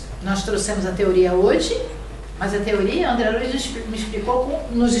Luiz? Nós trouxemos a teoria hoje, mas a teoria André Luiz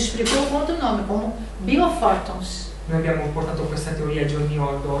nos explicou com outro nome, como biofótons. Noi abbiamo portato questa teoria ai giorni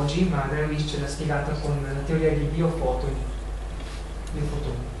d'oggi, ma André Luiz ce l'ha spiegata con la teoria dei biofotoni.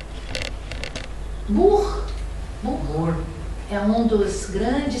 Bohr é dos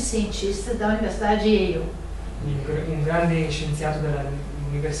grandes cientistas da Universidade de Yale. Un grande scienziato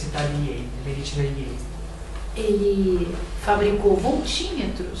dell'Università di Yale, medicina di Yale. Ele fabricou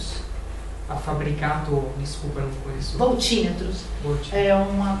voltímetros. Ha fabbricato, desculpa, non conheço. Voltímetros. Voltímetro.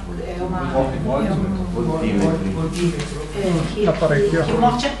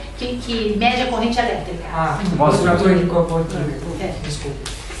 Que mede a corrente elétrica. Mostratore di voltímetro. Desculpa.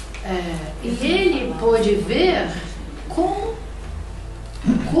 E ele pôde ver como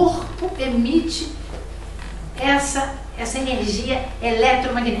o corpo emite essa energia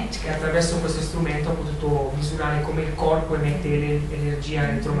elettromagnética. E attraverso questo strumento ha potuto misurare come il corpo emette energia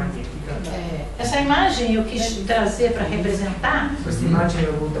elettromagnetica. Essa imagem eu quis trazer para representar. Questa immagine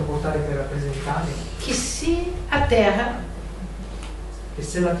l'ho voluta portare per rappresentare que se a Terra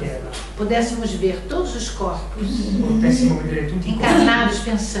pudéssemos ver todos os corpos encarnados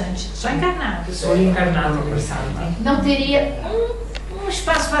pensantes, só encarnados, não teria um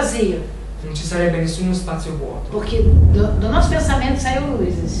espaço vazio. Non ci sarebbe nessuno spazio vuoto. Porque do nosso pensamento saiu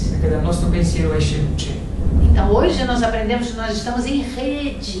luzes. Perché dal nostro pensiero esce luce. Então hoje nós aprendemos que nós estamos em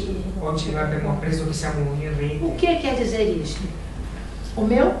rede. Oggi noi abbiamo appreso che siamo in rete. O que quer dizer isso? O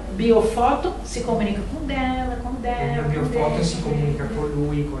meu biofóton se comunica com dela, com dela. O meu biofóton se comunica com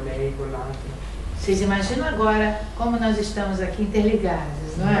lui, com lei, com l'altro. Vocês imaginam agora como nós estamos aqui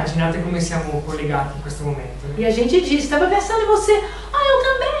interligados, não é? Immaginate come siamo collegati in questo momento. E a gente diz, estava pensando em você, eu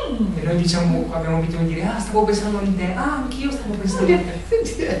também. E noi diciamo, abbiamo abitudine di dire, stavo pensando in te, anch'io stavo pensando in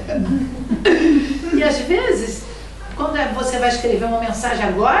te. E às vezes, quando você vai escrever uma mensagem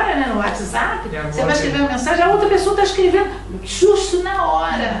agora, né, no WhatsApp, você vai escrever uma mensagem, a outra pessoa está escrevendo justo na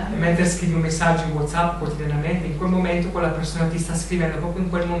hora. E mentre scrivi un messaggio in WhatsApp quotidianamente, in quel momento quella persona ti sta scrivendo proprio in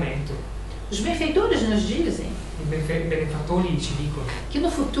quel momento. Os benfeitores nos dizem I benefattori ci dicono que no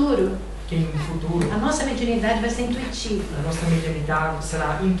futuro a nossa mediunidade vai ser intuitiva. La nostra medianità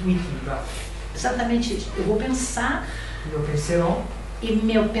sarà intuitiva. Exatamente isso. Eu vou pensar. Io penserò. E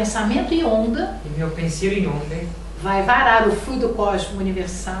meu pensamento em onda. Il mio pensiero in onde. Vai varar o fluido cósmico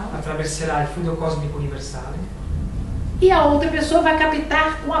universal. Attraverserà il fluido cosmico universale. E a outra pessoa vai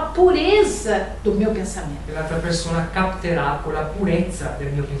captar com a pureza do meu pensamento. E l'altra persona capterà con la purezza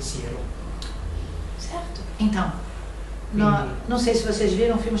del mio pensiero. Então, não sei se vocês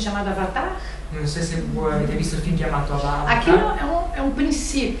viram um filme chamado Avatar. Não sei se voi avete visto il film chiamato Avatar. Aquilo é um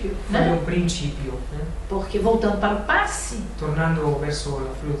princípio, né? É um princípio, né? Porque voltando para o passe. Tornando verso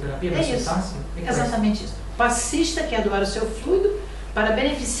a fluidoterapia, verso il passe. Exatamente isso. O passista quer doar o seu fluido para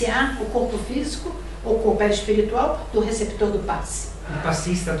beneficiar o corpo físico ou corpo espiritual do receptor do passe. Il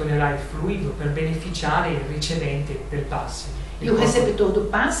passista donerà il fluido per beneficiare il ricevente del passe. E o receptor do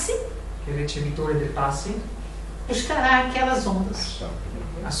passe, il ricevitore del passe, buscará aquelas ondas.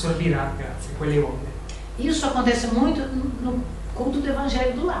 Assorbirà, grazie, quelle onde. Isso acontece muito no culto do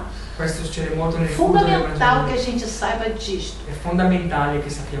Evangelho do Lar. Questo succede molto nel culto del Evangelho. Fundamental que a gente saiba disto. È fondamentale che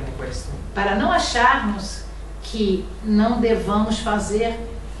sappiamo questo. Para não acharmos que não devamos fazer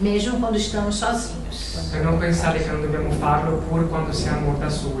mesmo quando estamos sozinhos. Per non pensare che non dobbiamo farlo pur quando siamo da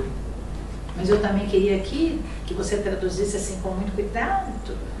soli. Mas eu também queria aqui que você traduzisse assim com muito cuidado.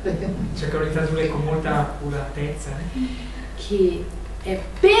 Cercherò di tradurre con molta accuratezza. Que é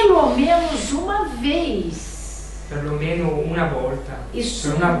pelo menos uma vez. Perlomeno una volta. Isso.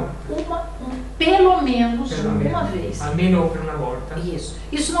 Per una volta. Pelo menos uma vez. Almeno per una volta. Isso.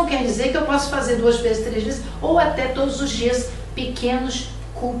 Isso não quer dizer que eu posso fazer 2 vezes, 3 vezes ou até todos os dias pequenos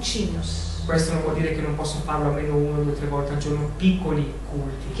cultinhos. Questo non vuol dire che non posso farlo almeno 1, 2, 3 volte al giorno, piccoli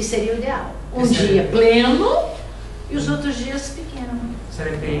culti. Que seria o ideal. Um dia pleno e os outros dias pequeno.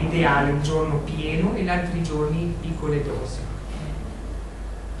 Sarebbe ideale un giorno pieno e gli altri giorni piccole dosi.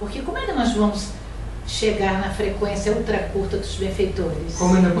 Porque como é que nós vamos chegar na frequência ultra curta dos benfeitores?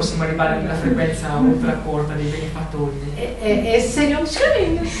 Come noi possiamo arrivare alla frequenza ultra corta dei benefattori? Esse seria um dos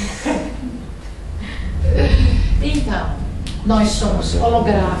caminhos. Então, nós somos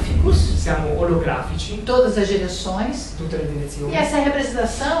holográficos. Siamo olografici. Em todas as direções. Tutte le direzioni. E essa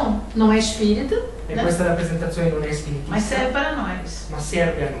representação não é espírita. E questa rappresentazione non è spiritista. Mas serve para nós. Ma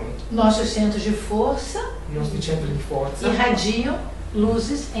serve a noi. Nossos centros de força. I nostri centri di forza. Irradiam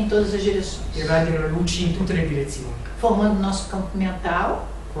luzes em todas as direções. Irradiano luci in tutte le direzioni. Formando nosso campo mental.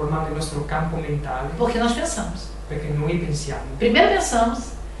 formando il nostro campo mentale. Porque nós pensamos. Perché noi pensiamo. Primeiro pensamos,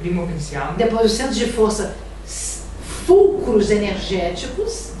 Primo pensiamo, depois os centros de força, fulcros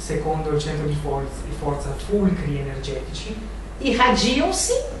energéticos, secondo il centro di forza fulcri energetici,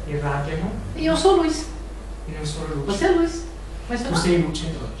 irradiam-se irradiano e eu sou luz. e non solo luce. Você é luz. Mas Tu sei luce,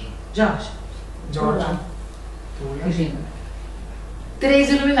 Jorge. Giorgio, Olá. tu Regina. 3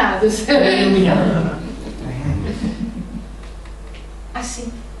 iluminados. illuminato.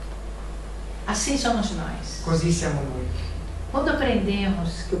 Assim. Assim somos nós. Così siamo noi. Quando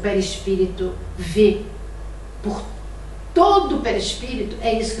aprendemos que o perispírito vê por todo o perispírito,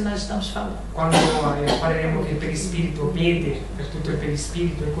 é isso que nós estamos falando. Quando impareremo che il perispirito vede per tutto il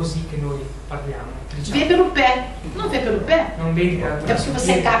perispirito, è così che noi parliamo. Diciamo. Vê pelo pé. Não vê pelo pé? Non vedi É porque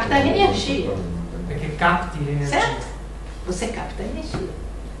você capta a energia. perché capti l'energia. Certo? Você capta a energia.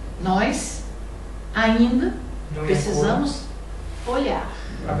 Nós ainda Noi precisamos olhar.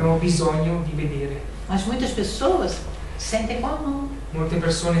 ancora abbiamo bisogno di vedere. Mas muitas pessoas sentem com a mão. Molte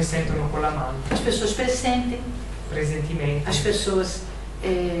persone sentono con la mano, As pessoas pressentem. presentimenti. As pessoas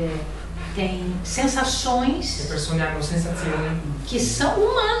têm Le sensações persone hanno sensazioni que são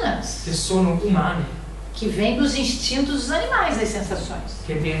humanas, che sono umane, que vêm dos instintos dos animais, as sensações.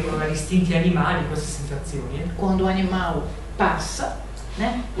 che vengono dagli istinti animali, queste sensazioni. Quando o animal passa,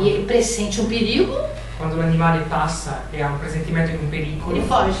 né, e ele pressente um perigo, Quando l'animale passa e ha un presentimento di un pericolo, ele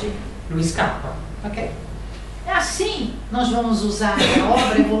foge. lui scappa. Ok? É assim nós vamos usar a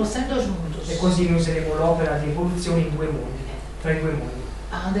obra Evolução em Dois Mundos. E così noi useremo l'opera di evoluzione in due mondi, tra i due mondi.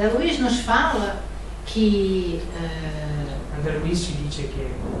 A André Luiz nos fala que Andrea Luiz ci dice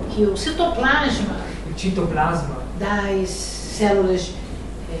che o citoplasma il citoplasma das células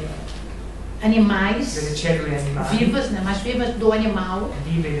animais delle cellule animali, vivas, né, mais vivas do animal,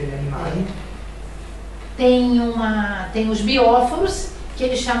 vive degli animali, tem os bióforos, que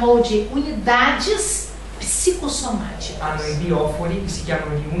ele chamou de unidades psicossomáticas. hanno i biofori che si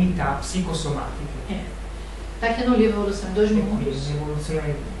chiamano di unità psicosomatiche. Está aqui no livro Evolução em Dois E quindi Mundos.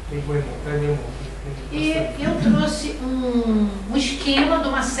 l'evoluzione dei due mondi. E eu trouxe um esquema de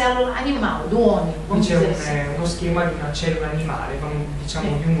uma célula animal, do homem, Qui vamos c'è dizer assim, uno schema di una cellula animale,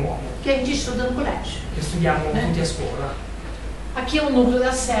 diciamo di un uomo, que a gente estuda no colégio. che studiamo tutti a scuola. Aqui é o núcleo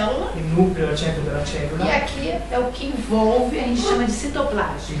da célula Il nucleo è il centro della e cellula, aqui é o que envolve, a gente chama de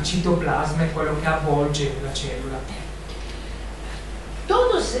citoplasma. il citoplasma è quello che avvolge la cellula.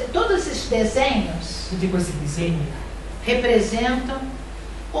 Todos esses desenhos Tutti questi disegni representam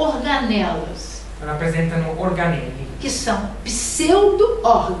organelas, rappresentano organelli, que são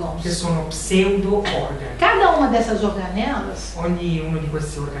pseudo-órgãos. che sono pseudo-organi. Cada uma dessas organelas, Ognuno di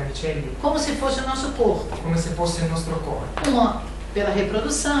questi organicelli, como se fosse o nosso corpo. come se fosse il nostro corpo. Uma pela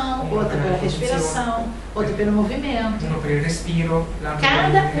reprodução, outra pela respiração, outra pelo movimento. Uno per il respiro, l'altro per il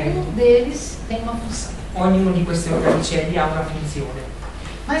Cada movimento. deles tem uma função. Ognuno di questi organicelli ha una funzione.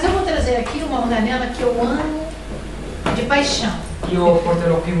 Mas eu vou trazer aqui uma organela que eu amo de paixão. Io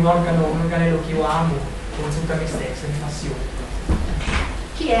porterò qui un organello che io amo con tutta me stessa, di passione,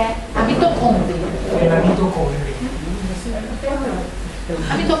 Que é a mitocôndria. è la mitocondria.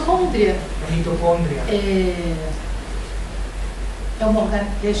 A mitocôndria La mitocondria é uma organela.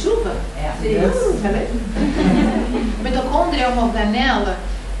 É chuva? Isso. Falei? A mitocôndria é uma organela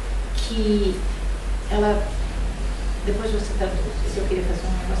que ela. Depois você traduz. Se eu queria fazer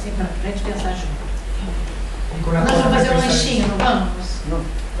um negocinho para a gente pensar junto. dico una Nós cosa vamos per fazer um pensare. lanchinho, não vamos? No. Então,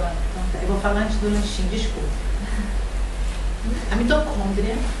 tá. Eu vou falar antes do lanchinho, desculpa. A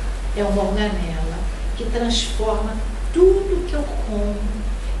mitocôndria é uma organela que transforma tudo que eu como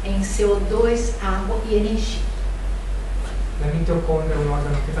em CO2, água e energia. La mitocondria è un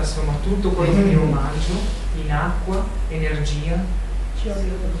organo che trasforma tutto quello che io mangio in acqua, energia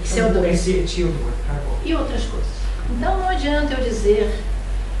CO2 e CO2, carbono. e outras coisas. Então não adianta eu dizer,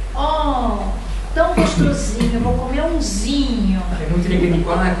 tão gostosinho, eu vou comer umzinho, È inutile che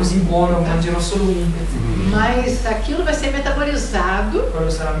dico, è così buono, mangerò solo un pezzettino. mas aquilo vai ser metabolizado Quello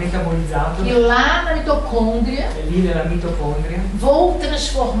sarà metabolizzato e lá na mitocôndria e lì nella mitocondria vou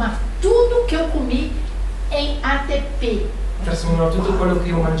transformar tudo que eu comi em ATP, trasformerò tutto quello che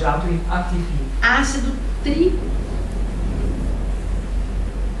io ho mangiato in ATP, ácido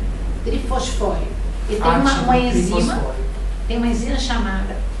trifosfórico. E tem uma enzima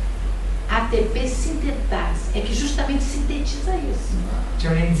chamada ATP sintetase, é que justamente sintetiza isso. C'è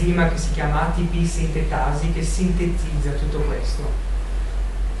un enzima che si chiama ATP sintetasi che sintetizza tutto questo.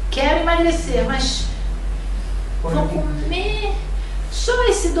 Quero emagrecer, mas vou comer só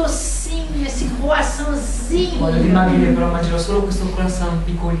esse docinho, esse croissantzinho. Voglio dimagrire, però mangerò solo questo croissant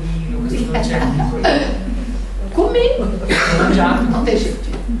piccolino, questo dolce piccolino. Comi. Não tem jeito.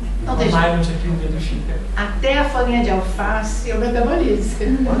 Não tem ormai jeito. non c'è più via d'uscita. Até a folhinha de alface eu metabolizo.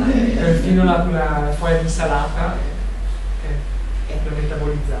 Perfino la foglia di insalata è da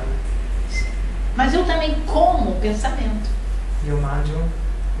metabolizzare. Mas eu também como pensamento. Io mangio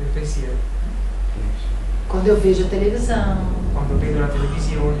il pensiero. Quando eu vejo a televisão. Quando vedo la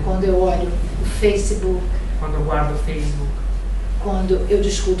televisione. Quando eu olho o Facebook. Quando guardo Facebook. Quando eu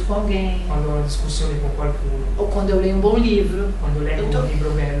discuto com alguém. Quando ho una discussione con qualcuno. Ou quando eu leio um bom livro. Quando leggo un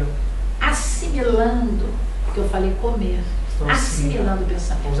libro bello. Assimilando, porque eu falei comer. Assimilando o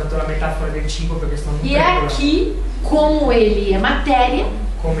pensamento. Ho usato la metafora del cibo perché sto E aqui, como ele é matéria.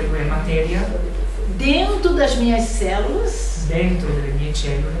 Come lui è materia. Dentro das minhas células. Dentro delle mie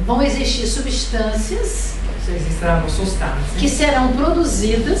cellule. Vão existir substâncias. Esisteranno sostanze. Que serão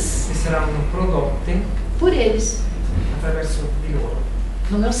produzidas. Que saranno prodotte. Por eles. Attraverso di loro.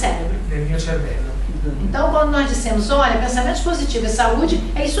 No meu cérebro. Nel mio cervello. Então, quando nós dissemos, olha, pensamentos positivos e saúde,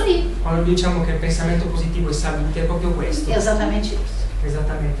 é isso aí. Quando diciamo che il pensamento positivo e salute è proprio questo. Exatamente isso.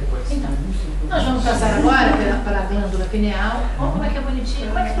 Esattamente questo. Então, nós vamos passar agora para a glândula pineal. Olha como é que é bonitinho.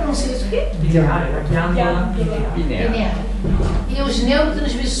 Como é que pronuncia isso aqui? Pineale, la ghiandola pineale. Pineal. E os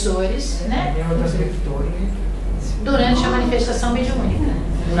neurotransmissores, né? Neurotrasmettitori. Durante a manifestação mediúnica.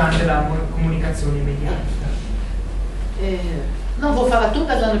 Durante la comunicazione mediante. Não vou falar tudo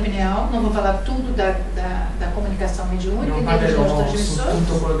da glândula pineal, não vou falar tudo da comunicação mediúnica e dos neurotransmissores.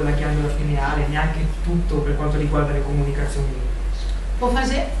 Tutto quello della ghiandola pineale, neanche tutto per quanto riguarda le comunicazioni. Vou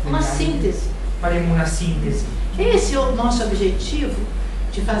fazer uma síntese. Faremo una sintesi. Esse é o nosso objetivo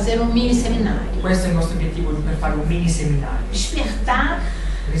de fazer um mini seminário. Questo è il nostro obiettivo per fare un mini seminario. Despertar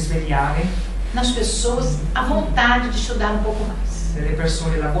risvegliare nas pessoas a vontade de estudar um pouco mais. Nelle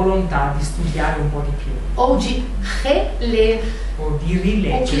persone la volontà di studiare un po' di più. Ou de reler. Ou di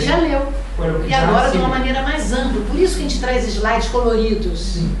rileggere. O que já leu. E agora de uma maneira mais ampla. Por isso que a gente traz slides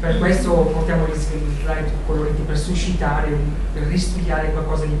coloridos. Per questo portiamo gli slide coloriti per suscitare, per ristudiare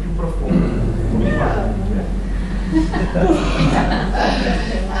qualcosa di più profondo.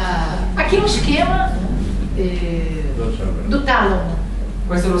 Aqui é um esquema do tálamo.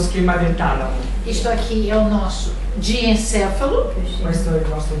 Questo è lo schema del talamo. Isto aqui é o nosso diencéfalo. Questo è il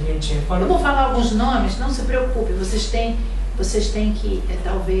nostro diencéfalo. Eu vou falar alguns nomes, não se preocupe, vocês têm que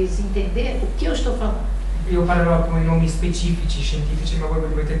talvez entender o que eu estou falando. Io parlerò con i nomi specifici, scientifici, ma voi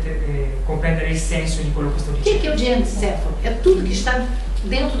dovete comprendere il senso di quello che sto dicendo. O que é o diencéfalo? É tudo que está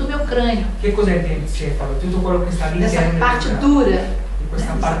dentro do meu crânio. Che cos'è il diencéfalo? Tutto quello che sta all'interno del parte crânio. dura. Di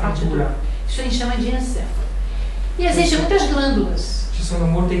questa parte dura. Isso a gente chama de diencéfalo. E existem muitas glândulas. Ci sono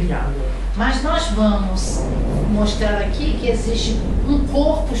molte ghiandole. Mas nós vamos mostrar aqui que existe um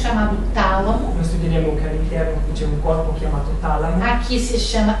corpo chamado tálamo. Noi studieremo che all'interno c'è un corpo chiamato talamo. Aqui se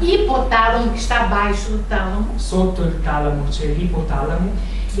chama hipotálamo, que está abaixo do tálamo. Sotto il talamo c'è l'ipotálamo.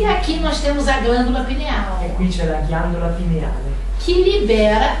 E aqui nós temos a glândula pineal. E qui c'è la ghiandola pineale. Que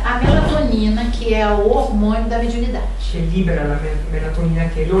libera a melatonina, que é o hormônio da mediunidade. Che libera la melatonina,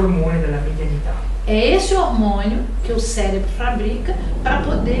 che è l'ormone della medianità. É esse hormônio que o cérebro fabrica para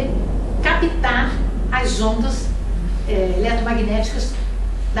poder captar as ondas eletromagnéticas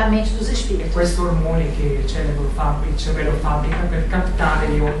da mente dos espíritos. È questo ormone che il cervello fabbrica per captare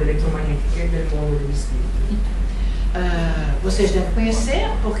le onde elettromagnetiche del mondo degli spiriti. Vocês devem conhecer,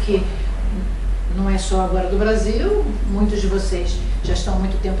 porque não é só agora do Brasil, muitos de vocês já estão há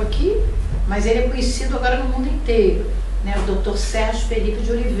muito tempo aqui, mas ele é conhecido agora no mundo inteiro. Né, o Dr. Sérgio Felipe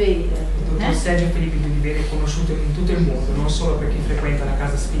de Oliveira. Il dottor Sergio Felipe di Oliveira è conosciuto in tutto il mondo, non solo per chi frequenta la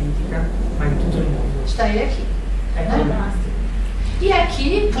casa spiritica, ma in tutto il mondo. Está ele aqui. Ecco, Né? E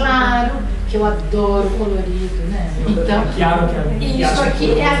aqui, claro, que eu adoro colorido, né? Então, isso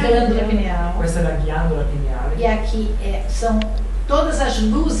aqui é a glândula pineal. Questa è la ghiandola pineale. E aqui são todas as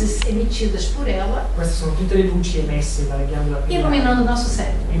luzes emitidas por ela. Queste sono tutte le luci emesse dalla ghiandola pineale. Iluminando o nosso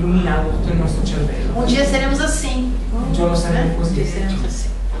cérebro. Illuminando tutto il nostro cervello. Um dia seremos assim. Un giorno saremo così. Um dia seremos assim.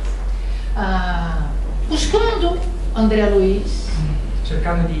 Buscando André Luiz.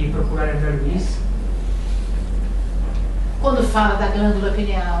 Cercando di procurare André Luiz. Quando fala da glândula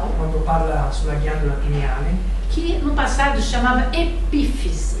pineal. Quando parla sulla ghiandola pineale. Que no passado chamava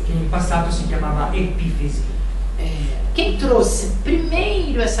epífise. Che in passato si chiamava epifisi. Quem trouxe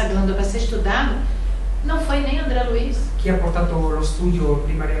primeiro essa glândula para ser estudada não foi nem André Luiz. Chi ha portato lo studio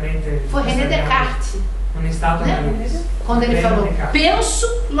primariamente foi René Descartes. Non è stato André Luiz. Quando ele falou, penso,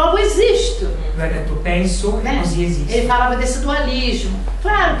 logo existo. Lui ha detto penso e così esisto. Ele falava desse dualismo.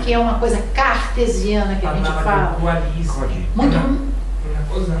 Claro que é uma coisa cartesiana que a gente fala. Dualismo. Muito, una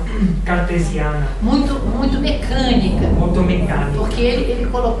cosa cartesiana. Muito mecânica. Molto meccanica. Porque ele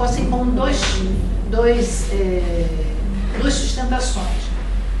colocou assim como duas sustentações,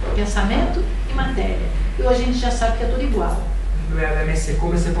 pensamento e matéria. E hoje a gente já sabe que é tudo igual. Lui aveva messe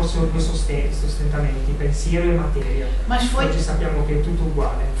come se fossero due sostentamenti, pensiero e materia. Mas foi, oggi sappiamo che è tutto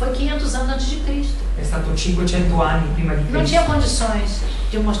uguale. Foi 500 anos antes de Cristo. È stato 500 anni prima di Cristo. Não tinha condições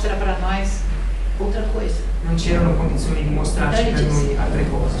de mostrar para nós outra coisa. Non c'erano condizioni di mostrarci per noi altre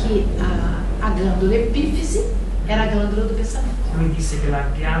cose. Que a glândula epífise era a glândula do pensamento. Lui disse che la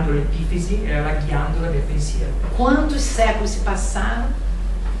ghiandola epifisi era la ghiandola del pensiero. Quantos séculos se passaram?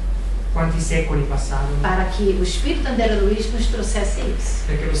 Quanti secoli passarono? Para que o Espírito André Luiz nos trouxesse isso.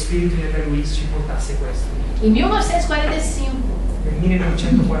 Perché lo spirito di André Luiz ci portasse questo. Em 1945, Nel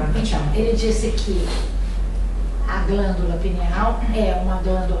 1945, então, ele disse que a glândula pineal é uma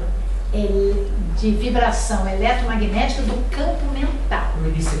glândula de vibração eletromagnética do campo mental.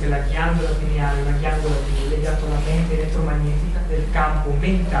 lui disse che la ghiandola pineale è una ghiandola legata alla mente elettromagnetica del campo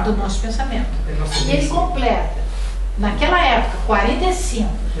mentale Do nosso pensamento. del nostro E ele pensiero. completa, naquela época, 45,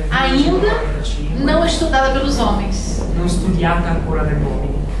 ainda 45, não estudada pelos homens. non studiata ancora dagli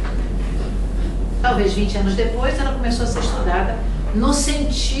uomini. Talvez 20 anos depois ela começou a ser estudada no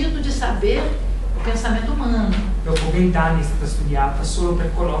sentido de saber o pensamento humano. Dopo 20 anni è stata studiata solo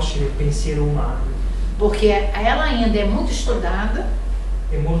per conoscere il pensiero umano. Porque ela ainda é muito estudada,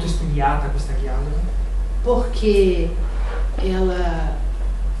 È molto studiata questa ghiandola porque ela,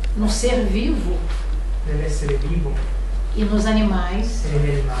 no ser vivo nell'essere vivo e nos animais, e negli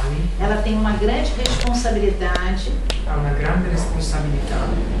animali, ela tem uma grande responsabilidade ha una grande responsabilità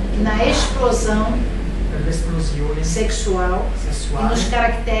na explosão per l'esplosione sexual e sessuale nos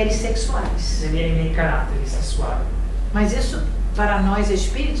caracteres sexuais. nei caratteri sessuali. Mas isso, para nós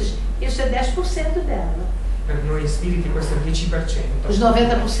espíritos, isso é 10% dela. Per noi spiriti questo è il 10%, Os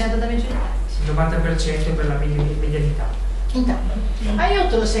 90% da mediunidade. il 90% è per la medianità. Então, aí eu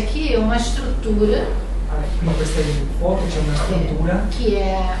trouxe aqui uma estrutura Allora, quindi questa è in foto, c'è una struttura que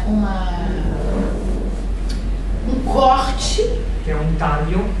é um corte che è un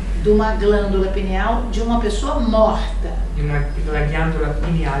taglio de uma glândula pineal de uma pessoa morta. della ghiandola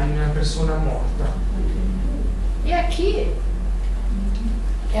pineale di una persona morta. E aqui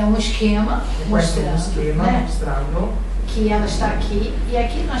é um esquema E questo è uno mostrando, schema né, mostrando. que ela está aqui e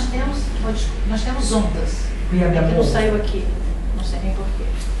aqui nós temos ondas. Qui É que abbiamo. não saiu aqui, não sei nem porquê.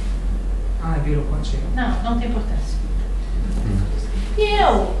 Ah, è vero, qua c'è. Não tem importância. E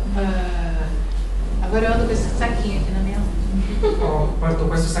eu, agora eu ando com esse saquinho aqui na minha mão. Porto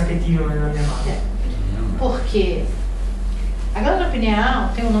questo sacchettino nella mia mano. Porque a glândula pineal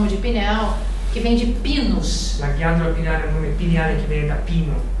tem o nome de pineal que vem de pinos. La ghiandola pineale è un nome pineale che viene da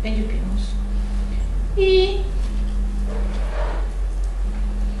pino. Vem de pinos. E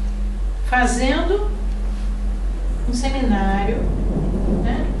fazendo um seminário,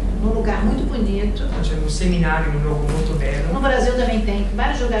 né, num lugar muito bonito. Facendo un seminario in un luogo molto No bello. Brasil também tem,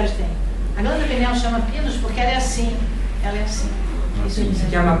 vários lugares tem. A glândula pineal chama pinos porque ela é assim. Ela é assim. Isso Si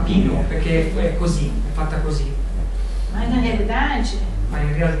chiama pino perché è così, è fatta così. Mas na realidade, Ma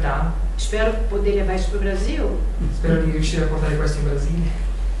in realtà, espero poder levar isso para o Brasil, spero di riuscire a portare questo in Brasile,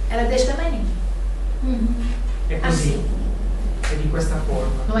 ela é desse tamanho. è così, Assim. è di questa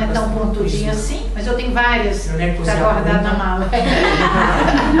forma. Não é tão pontudinha assim, mas eu tenho várias. Non è così Está guardado na mala.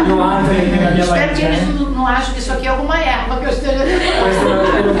 Io ho altre nella mia Espero que eles valigia. não achem que isso aqui é alguma arma que eu esteja Questo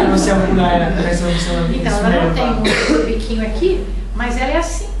spero che non sia una, penso non sia una Então, ela não tem muito biquinho aqui, mas ela é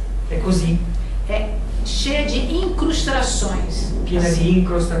assim. È così, É cheia de incrustações. piena Assim. di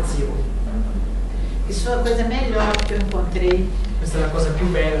incrostazioni. Isso foi a coisa melhor que eu encontrei. Questa è la cosa più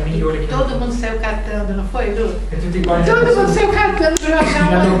bella, migliore che Todo mundo saiu catando, não foi, Lu? E tutti quanti Todo mundo sono saiu catando para eu achar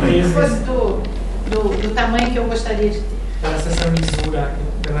Tirando uma presas. coisa do tamanho que eu gostaria de ter. della stessa misura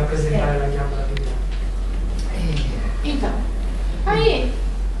per rappresentare la ghiandola pineale. Então, aí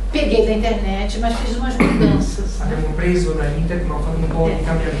peguei da internet, mas fiz umas mudanças. Né? Abbiamo preso da internet, ma ho fatto un po' di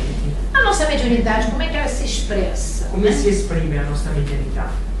cambiamenti. A nossa mediunidade, como é que ela se expressa? Come né? si esprime la nostra medianità?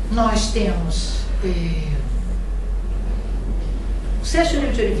 Nós temos o Sérgio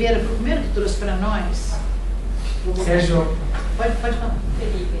Rio de Oliveira, foi o primeiro que trouxe para nós. Sergio Pode falar.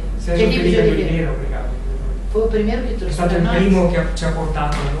 Felipe Felipe de de Oliveira. Oliveira, obrigado. Foi o primeiro que È trouxe stato para il nós. primo che ci ha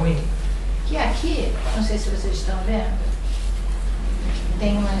portato a noi. Que aqui, não sei se vocês estão vendo,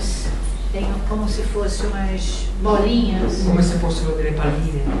 tem como se fossem umas bolinhas Come se fossero delle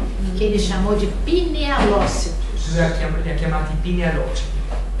palline. que ele chamou de pinealócitos. Lui li ha chiamati pinealociti.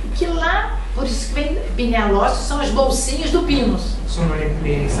 Que lá, por isso que vem pinealócitos, são as bolsinhas do pinos. Sono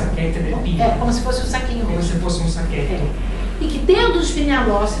le sacchette del pino. É como se fosse um saquinho Come se mesmo. fosse un sacchetto. E que dentro dos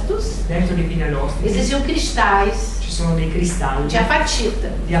pinealócitos Dentro dei pinealociti existiam cristais ci sono dei cristalli de apatita.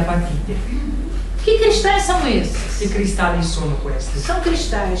 di apatite. Que cristais são esses? Che cristalli sono questi? São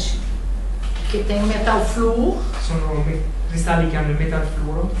cristais que têm o metal flúor, Sono cristalli che hanno il metal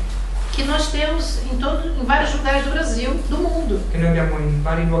fluoro, que nós temos em vários lugares do Brasil, do mundo. che noi abbiamo in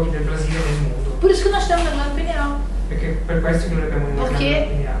vari luoghi del Brasile e del mondo. Por isso que nós temos a glândula pineal. Perché per questo che noi abbiamo nella Porque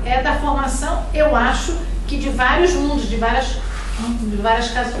ghiandola pineale. é da formação, eu acho, que de vários mundos, de várias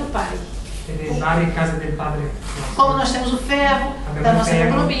casas do Pai. E delle varie case del padre nostro. Como nós temos o ferro Abbiamo da il nossa ferro.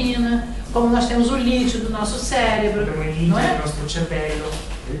 hemoglobina, como nós temos o lítio do nosso cérebro, Abbiamo il não litio é? nel nostro cervello,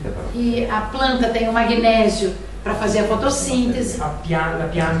 E a planta tem o magnésio para fazer a fotossíntese. la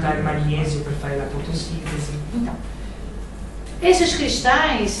pianta ha il magnesio per fare la fotosintesi. Então, esses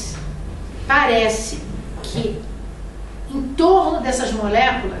cristais, parece que em torno dessas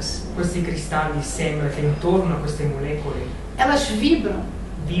moléculas, Questi cristalli sembra che intorno a queste molecole elas vibram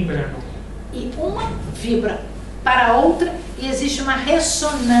vibrano e uma vibra para a outra e existe uma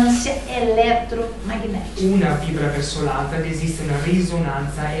ressonância eletromagnética. una vibra verso l'altra ed esiste una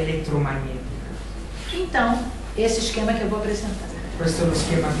risonanza elettromagnetica. Então, esse esquema que eu vou apresentar. Questo è lo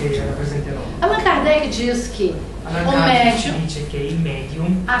schema che rappresenterò. Allan Kardec diz que Allan o Kardec ci médium dice che il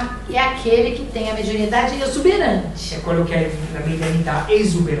medium é aquele que tem a mediunidade exuberante. è quello che ha la medianità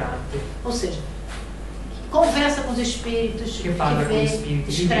esuberante, Ou seja, que conversa com os espíritos, che parla con gli vê, spiriti, che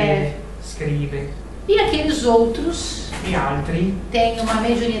escreve. vede, scrive, E aqueles outros e altri têm uma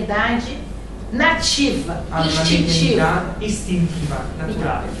mediunidade nativa, hanno una instintiva. medianità istintiva,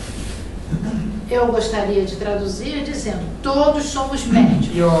 naturale. Eu gostaria de traduzir dizendo: todos somos médiums,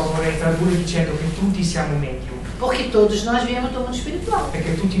 Io vorrei tradurre dicendo che tutti siamo medium, porque todos nós viemos do mundo espiritual.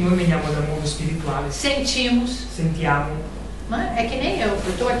 perché tutti noi veniamo dal mondo spirituale, Sentimos, sentiamo, não é? É que nem eu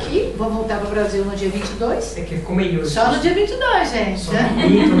estou aqui, vou voltar para o Brasil no dia 22, e che come io só no dia 22, gente. sono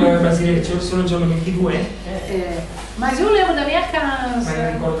qui, torno al Brasile solo il giorno 22, É, mas eu lembro da minha ma io casa,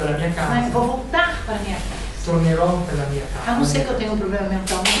 ricordo della mia mas casa, vou voltar para a minha casa. tornerò per la mia A não ser casa, que eu tenha um problema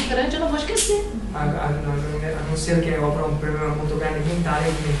mental muito grande, eu não vou esquecer. a non ser che avrò un problema molto grande mentale,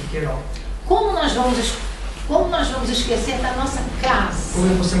 io dimenticherò. Como nós vamos esquecer da nossa casa?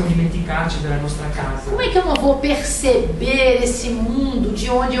 Come possiamo dimenticarci della nostra casa? Como é que eu não vou perceber esse mundo de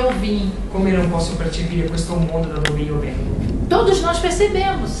onde eu vim? Come non posso percepire questo mondo da dove io vengo? Todos nós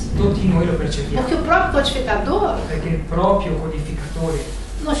percebemos, Tutti noi lo percepiamo, porque o próprio codificador perché il proprio codificatore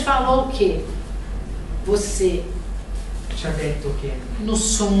nos falou que você, ci ha detto che no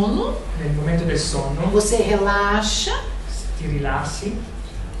sono, nel momento del sonno você relaxa, ti rilassi,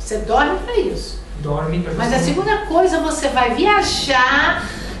 você dorme para isso. dormi per Mas a questo motivo. segunda coisa, você vai viajar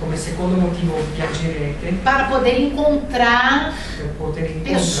Come secondo motivo viaggerete para poder encontrar per poter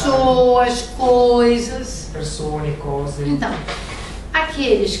incontrare pessoas, coisas. persone, cose. Então,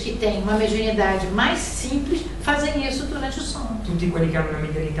 aqueles que têm uma mediunidade mais simples fazem isso durante o sono. Tutti quelli che hanno una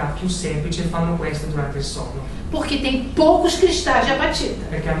medianità più semplice fanno questo durante il sonno, Porque tem poucos cristais de apatita.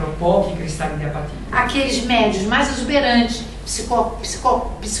 perché hanno pochi cristalli di apatita. Aqueles médios mais exuberantes,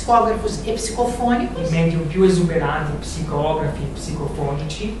 psicógrafos e psicofônicos, I medium più esuberanti, psicografi,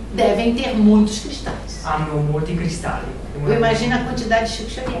 psicofonici, devem ter muitos cristais. hanno molti cristalli. Eu imagino a quantidade de Chico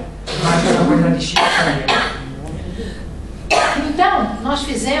Xavier. Immagina la quantità di Chico Xavier. Então, nós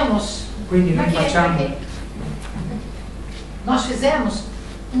fizemos... Quindi noi facciamo, Nós fizemos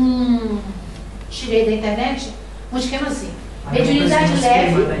tirei da internet um esquemazinho. abbiamo preso Mediunidade uno schema da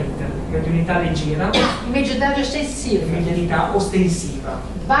leve internet, mediunità leggera e mediunidade e ostensiva, medianità ostensiva,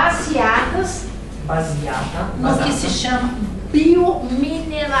 baseadas basata, no que se chama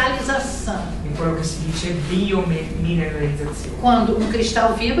biomineralização. in quello che si dice biomineralizzazione. Quando um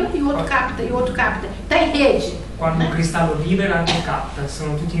cristal vibra e o outro capta, e o outro capta. Está em rede. Quando né? un cristallo vibra l'altro capta,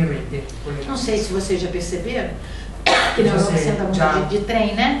 sono tutti in rete. Não sei se vocês já perceberam, que na Não Europa sei, você anda muito já. de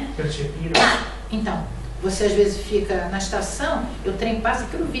trem, né? Percepire. Então, você às vezes fica na estação e o trem passa e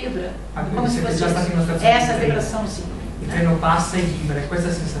aquilo vibra. Ah, Como se siete fosse già stati in una stazione essa di treno. vibraçãozinha. Il treno passa e vibra, è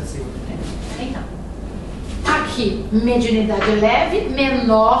questa sensazione. Então, aqui, mediunidade leve,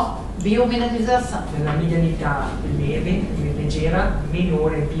 menor biomineralização. Nella medianità leve, leggera,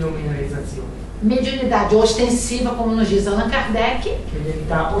 minore biomineralizzazione. Mediunidade ostensiva, como nos diz Allan Kardec,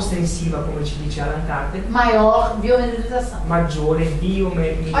 Medianità ostensiva, come ci dice Allan Kardec, maior biomineralização. maggiore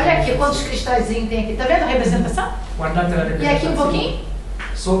biomineralizzazione. Olha aqui quantos cristalzinhos tem aqui. Tá vendo a representação? Guardate la E aqui um representazione. pouquinho?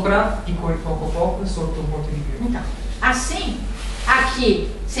 Sopra, piccoli poco, sotto un po' di più. Então, assim, aqui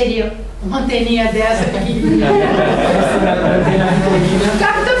seria uma anteninha dessa aqui. Questa è una antena piccolina,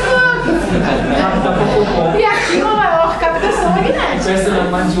 Capta fogo! capta poco. E aqui uma maior captação magnética. Questa è una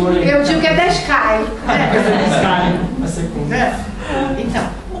maggiore. Eu digo que é 10 cai. Questa è di scarico a seconda. Então,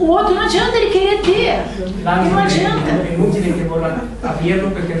 O outro não adianta ele querer ter. Não adianta. É inutile che vorrà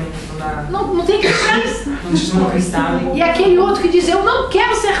averlo perché Não tem cristais. non ci sono cristalli. E aquele outro que diz, eu não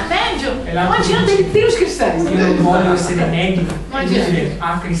quero ser médium, não adianta, ele tem os cristais. Io non voglio essere medico, Não adianta.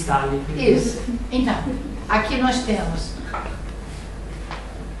 ha cristalli. Isso. Então, aqui nós temos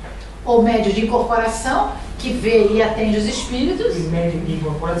o médium de incorporação, que vê e atende os espíritos. Il medico di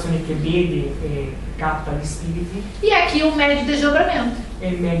incorporazione che vede e capta gli spiriti. E aqui o médium de desdobramento. E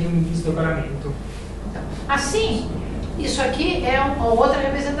il medium di sdobramento. Então, assim, isso aqui é uma outra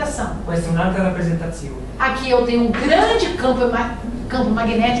representação. Questa è un'altra rappresentazione. Aqui eu tenho um grande campo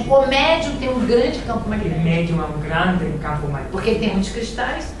magnético, o médium tem um grande campo Il magnético, medium ha un grande campo magnetico porque ele tem muitos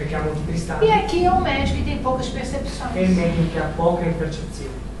cristais. perché ha molti E cristalli. aqui é um médium que tem poucas E il percepções. medium che ha poche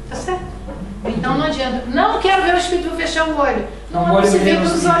percezioni. Tá certo? Então não adianta. Não quero ver o espírito, vou fechar o olho. Não Não olho se vê ver o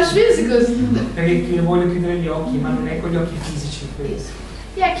pelos espírito. olhos físicos. Perché io voglio chiudere gli occhi, ma non è con gli occhi fisici. Isso.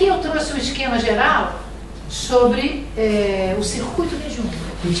 E aqui eu trouxe um esquema geral sobre o circuito mediúnico.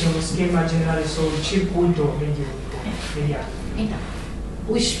 Qui c'è uno schema generale sul circuito mediatico. Então,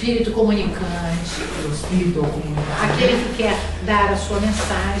 o espírito comunicante, Lo spirito comunicante. aquele que quer dar a sua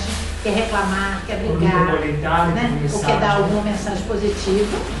mensagem, quer reclamar, quer brigar, vuole dare né? un Ou quer dar messaggio, alguma mensagem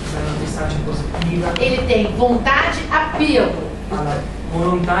positiva. dare un messaggio positivo, Ele tem vontade, apelo, ha la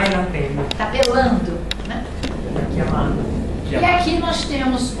volontà e l'appello, está apelando, né? sta chiamando. E aqui nós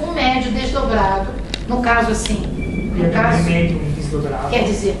temos um médio desdobrado, no caso assim, Qui no abbiamo il caso, medium dislobrato, quer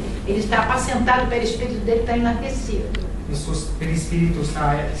dizer, ele está apacentado pelo espírito dele, está enlouquecido. il suo perispirito si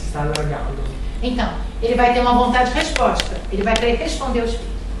sta allargando. Então, ele vai ter uma vontade de resposta, ele vai querer responder ao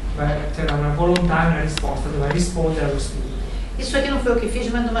espírito. C'era una volontà e una risposta, doveva rispondere allo spirito. Isso aqui não foi eu que fiz,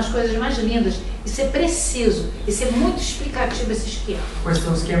 mas uma das coisas mais lindas, e ser preciso, e ser muito explicativo esse esquema.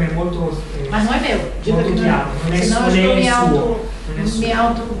 Questo schema è molto, Mas não é meu, digo molto que não chiaro, non è, senão non eu è estou suo, non è suo, me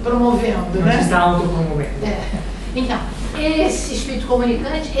autopromovendo, non si né? sta autopromuovendo. Então, esse espírito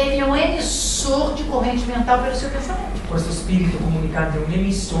comunicante, ele é um emissor de corrente mental pelo seu pensamento. Questo spirito comunicante è un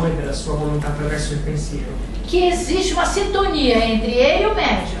emissore della sua volontà attraverso il pensiero. Que existe uma sintonia entre ele e o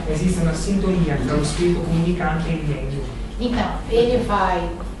médium. Esiste una sintonia tra lo spirito comunicante e il medium. Então, ele vai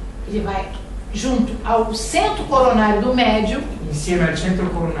junto ao centro coronário do médium, Insieme al centro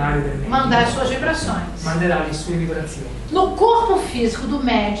coronario del medium mandar suas vibrações. manderà le sue vibrazioni. No corpo físico do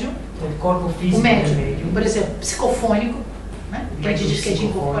médium, Nel corpo o fisico del médium, medium, por exemplo, psicofônico, né? Que a gente diz que é de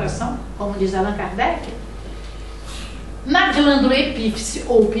incorporação, como diz Allan Kardec, na glândula epífise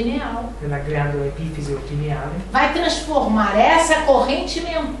ou pineal, nella ghiandola epifisi o pineale, vai transformar essa corrente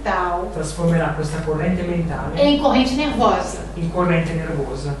mental trasformerà questa corrente mentale em corrente nervosa in corrente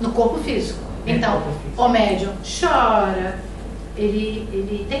nervosa. no corpo físico. No Então, corpo físico. o médium chora,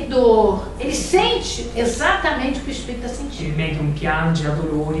 ele tem dor, ele sente exatamente o que o espírito está sentindo. Il medium piange, ha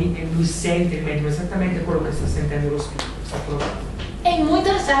dolori e lui sente il medium esattamente quello che sta sentendo lo spirito, sta provando. Em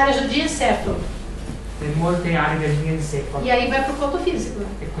muitas áreas do diencéfalo. In molte aree del diencefalo E aí vai para o corpo físico.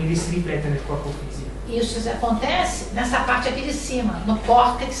 e quindi si riflette nel corpo fisico. Isso acontece nessa parte aqui de cima, no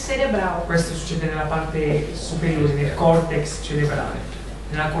córtex cerebral. Questo succede nella parte superiore, nel cortex cerebrale,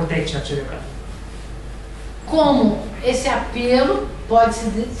 nella corteccia cerebrale. Como esse apelo pode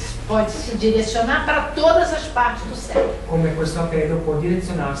se direcionar para todas as partes do cérebro. Come questo appello può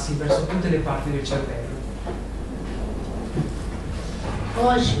direzionarsi verso tutte le parti del cervello.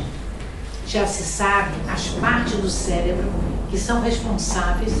 Hoje já se sabe as partes do cérebro que são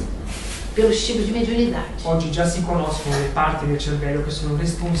responsáveis pelos tipos de mediunidade. Oggi già si conoscono le parti del cervello che sono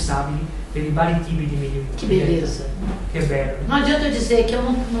responsabili per i vari tipi di mediunità. Que beleza. Che bello. Não adianta eu dizer que eu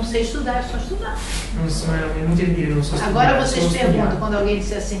não sei estudar, é só estudar. È inutile dire non so studiare. Agora vocês solo perguntam studiare. quando alguém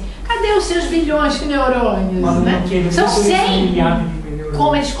disser assim, cadê os seus bilhões de neurônios? Quando Né? non chiedo São quanti sono 100. miliardi di neuroni.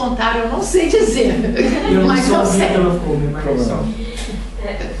 Como eles contaram, eu não sei dizer. Io non Mas so eu sei. dirlo come, ma lo so.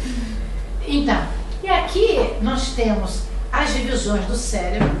 Então, e aqui nós temos as divisões do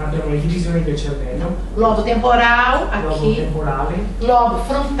cérebro, Abbiamo le divisioni del cervello, lobo temporal lobo aqui, temporale, lobo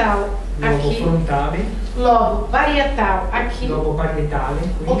frontal lobo aqui, frontale, lobo parietal aqui, lobo parietale,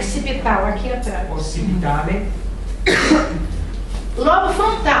 qui, occipital aqui atrás. occipitale, Lobo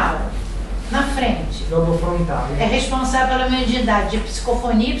frontal, na frente, lobo é frontale. responsável pela mediunidade de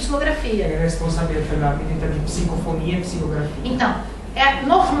psicofonia e psicografia. È responsabile per la mediunità di psicofonia e psicografia. Então, é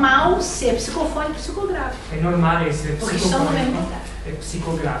normal ser psicofônico e psicográfico, È normale essere porque são no mesmo psicofonico lugar. e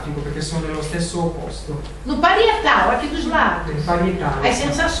psicografico perché sono nello stesso opposto. No parietal, aqui dos lados, Nel parietale, as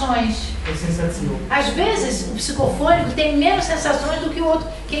sensações. le sensazioni. Às vezes, o psicofônico tem menos sensações do que o outro.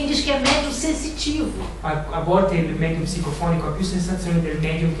 Quem diz que é médium sensitivo. A volte il medium psicofonico ha più sensazioni del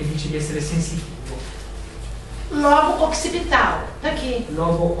medium che dice di essere sensitivo. Lobo occipital, tá aqui.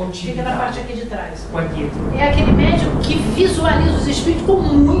 Lobo Fica na parte occipital, aqui de trás. qua dietro. É aquele médium que visualiza os espíritos com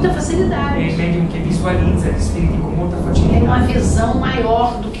muita facilidade. È il medium che visualizza gli spiriti con molta Tem uma facilità. visão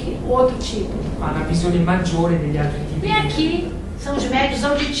maior do que outro tipo. Ha una visione maggiore degli altri tipi. E aqui são os médios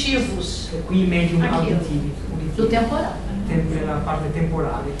auditivos E qui i medium Aqui. auditivi, do temporal. nella parte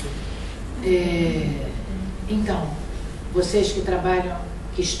temporale. Então, vocês que trabalham,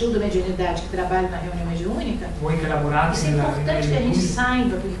 que estudam mediunidade, que trabalham na reunião mediúnica, Voi che lavorate isso é nella importante que a gente riunione,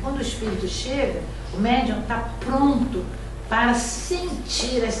 saiba, porque quando o espírito chega, o médium está pronto para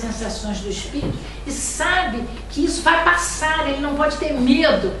sentir as sensações do espírito e sabe que isso vai passar, ele não pode ter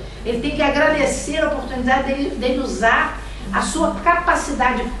medo, ele tem que agradecer a oportunidade dele usar a sua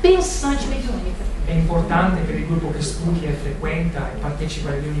capacidade pensante mediúnica. è importante per il gruppo che studia e frequenta e partecipa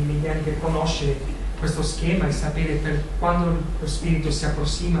alle riunioni medianiche conoscere questo schema e sapere per quando lo spirito si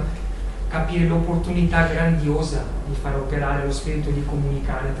approssima, capire l'opportunità grandiosa di far operare lo spirito di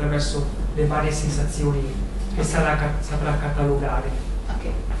comunicare attraverso le varie sensazioni che saprà catalogare.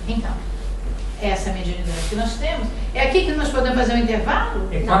 Ok, então, essa é a mediunidade que nós temos. É aqui que nós podemos fazer um intervalo?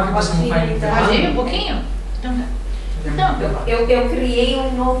 E qua che possiamo fare Pode ir l'intervallo? um pouquinho? Então tá. Andiamo Então, all'intervallo. Eu criei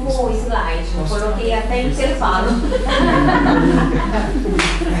um novo slide, coloquei até intervalo.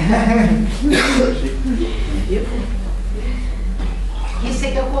 Isso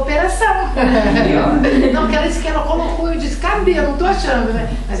aqui é cooperação. Não, quero isso que ela colocou, eu disse, cadê? Eu não estou achando,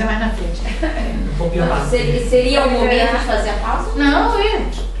 né? Mas é mais na frente. Un po' più avanti. Seria o momento de fazer a pausa? Não,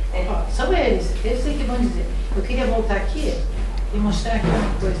 ó, são eles sei que vão dizer. Eu queria voltar aqui e mostrar aqui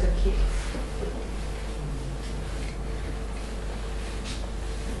uma coisa aqui.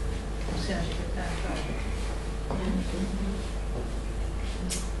 Não sei onde que está.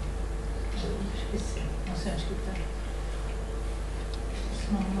 Esqueci, não sei onde que está.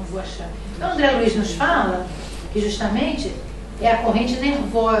 Não vou achar. Então, André Luiz nos fala que justamente é a corrente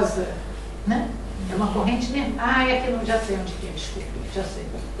nervosa, né? É uma corrente nervosa. Ah, é aqui, não, já sei onde que é, desculpa, já sei.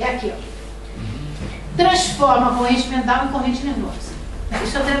 É aqui, ó. Transforma a corrente mental em corrente nervosa.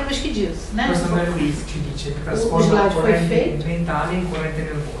 Isso é o André Luiz que diz, né? Questo Andrea Luiz ci dice che O trasforma slide la foi corrente feito. mentale in corrente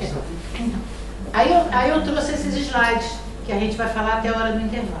nervosa. Então, aí eu trouxe esses slides que a gente vai falar até a hora do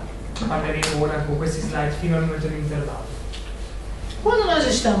intervalo. Parleremo ora con questi slide fino al momento dell'intervallo. Quando nós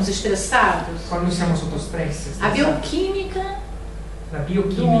estamos estressados, Quando siamo sotto stress, a stressati, bioquímica la do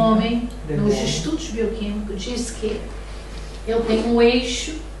biochimica homem, nos dell'uomo estudos bioquímicos, diz que eu tenho um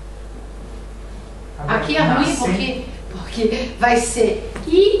eixo. Aqui é ruim porque vai ser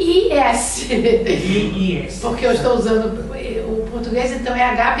IIS. IIS. Porque eu estou usando o português, então é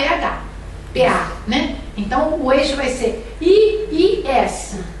HPH. PA, né? Então o eixo vai ser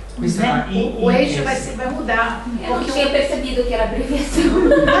IIS. Questa Né? è la O eixo IIS. vai mudar. Eu não Porque tinha percebido que era abreviação.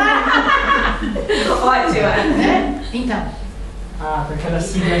 Ótimo. né? Então, Ah, perché la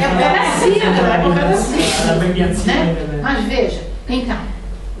sigla é por causa da sigla, é por causa da sigla. l'abbreviazione Né? delle- Mas veja, então,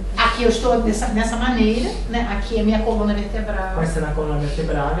 aqui eu estou dessa maneira, né? Aqui é minha coluna vertebral, Questa è la colonna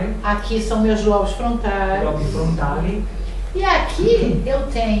vertebrale, aqui são meus lobos i frontais, lobi frontali, e aqui eu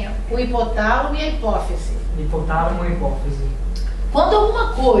tenho o hipotálamo e a hipófise. l'ipotalamo e l'ipofisi. Quando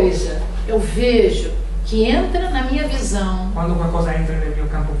alguma coisa eu vejo que entra na minha visão, Quando qualcosa entra nel mio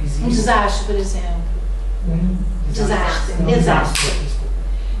campo um visivo, desastre, por exemplo, un Desastre. Un disastro,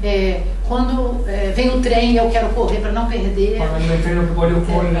 desculpa. quando vem o trem e eu quero correr para não perder, Quando arriva il treno che voglio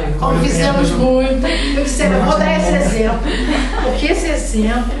correre, como voglio fizemos prendere, muito, eu disse, eu vou dar esse exemplo, porque esse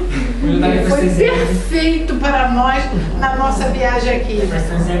exemplo voglio dare questo foi esempio. perfeito para nós na nossa viagem aqui.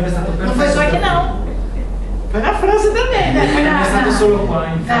 Questo esempio è stato perfetto. Não foi só aqui não, foi na França também, né? Foi Non è stato solo qua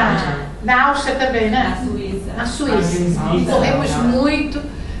in Francia. na Áustria também, Na né? Suíça. Na Suíça. Corremos muito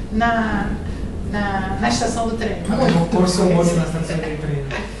na estação do trem. Abbiamo corso Muito. molto nella stazione dei treni.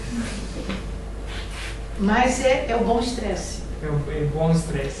 Mas é o bom estresse. È un buon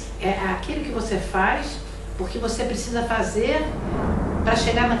stress. É aquilo que você faz porque você precisa fazer para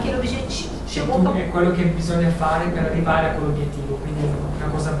chegar naquele objetivo. Chegou, acabou. È quello che bisogna fare per arrivare a quell'obiettivo, quindi è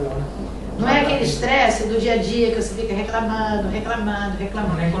una cosa buona. Não é aquele estresse do dia a dia que você fica reclamando. Non è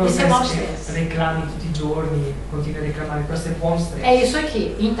quello Isso é mau che estresse. reclami tutti i giorni, continui a reclamare, questo è buon stress. É isso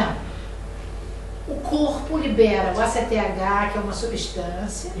aqui. Então, o corpo libera o ACTH, que é uma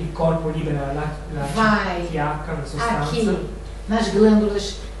substância, Il corpo libera la Vai. TH, una sostanza, aqui nas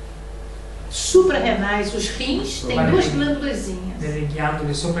glândulas suprarrenais, os rins, tem duas glândulazinhas. nelle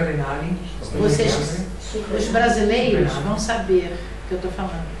ghiandole soprarenali. Vocês, os brasileiros, vão saber o que eu estou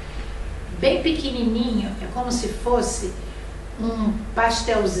falando. Bem pequenininho, é como se fosse um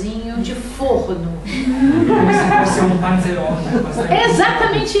pastelzinho de forno. Come se fosse um panzerotto. É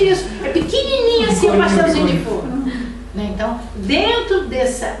exatamente isso. É pequenininho assim o pastelzinho de forno. Né? Então, dentro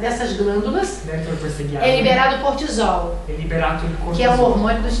dessas glândulas é liberado o cortisol, que é o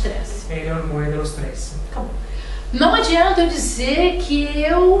hormônio do estresse. É o hormônio do estresse. Não adianta eu dizer que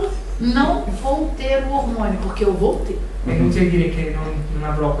eu não vou ter o hormônio, porque eu vou ter. É inutile dire che non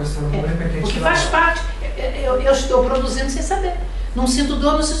avrò questo ormone porque faz parte. Eu estou produzindo sem saber. Não sinto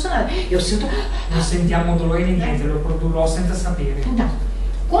dor, não sinto nada. Eu sinto. Non sentiamo dolore né niente, lo produrrò senza sapere. Então,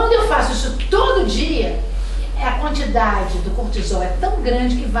 quando eu faço isso todo dia, a quantidade do cortisol é tão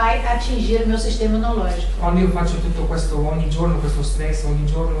grande que vai atingir o meu sistema imunológico. Quando io faccio tutto questo ogni giorno, questo stress, ogni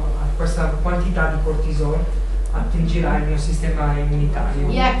giorno, questa quantità di cortisol atingirà il mio sistema immunitario.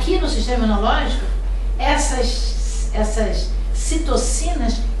 E aqui no sistema imunológico, essas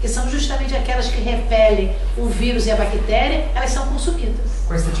citocinas, que são justamente aquelas que repelem o vírus e a bactéria, elas são consumidas.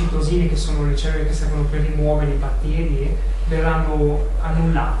 Queste citosine, che sono le cellule che servono per rimuovere i batteri, verranno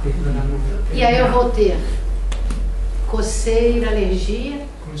annullate. E aí eu vou ter coceira, alergia,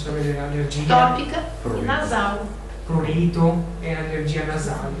 tópica e nasal. Prurito e allergia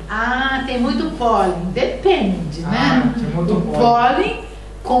nasale. Ah, tem muito pólen. Depende, né? Tem muito o pólen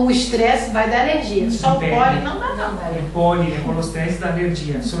com o estresse vai dar alergia. Só o pólen não dá, não. Il polline con lo stress dà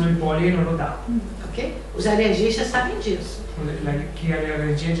allergia, solo il polline non lo dà. Ok? Os alergistas sabem disso. Chi ha le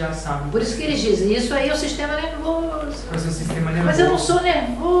allergie già sabe. Por isso que eles dizem, isso aí é o sistema nervoso. Questo è il sistema nervoso. Mas eu não sou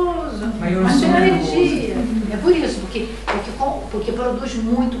nervoso. Mas tenho alergia. É por isso, porque produz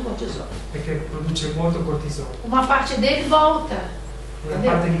muito cortisol. Perché produce molto cortisol. Uma parte dele volta. Una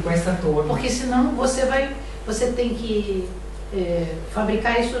parte di questa torna. Porque senão você tem que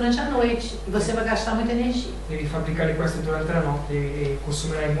fabricar isso durante a noite e você vai gastar muita energia. Devi fabbricare questo durante la notte e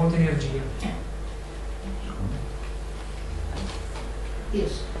consumerai molta energia.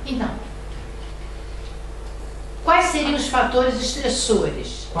 Isso. Então, quais seriam os fatores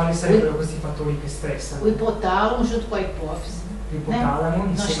estressores? Quali sarebbero questi fattori che stressano? O hipotálamo junto com a hipófise. O hipotálamo,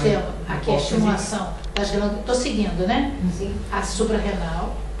 né? Nós temos aqui a estimulação das glândulas. Estou seguindo, né? Sim. A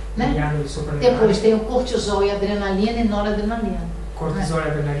suprarrenal. Né? Depois tem o cortisol e adrenalina e noradrenalina. Cortisol e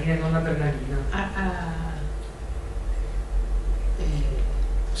adrenalina e noradrenalina.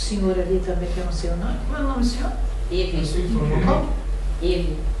 O senhor ali também, que eu não sei o nome. Qual é o nome do senhor? Ive. Como?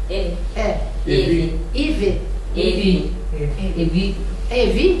 Ive. É. Ive. Ive. Ive. Evi.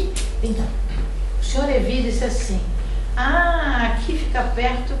 Evi? Então, o senhor Evi disse assim, aqui fica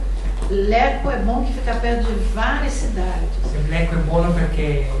perto, Lecco é bom que fica perto de várias cidades. Lecco è buono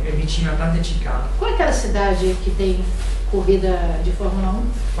perché è vicino a tante città. Qual é aquela cidade que tem corrida de Fórmula 1?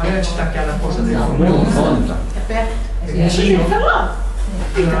 Qual è la città che ha la corsa della Fórmula 1? É perto? É vicino. Ele falou.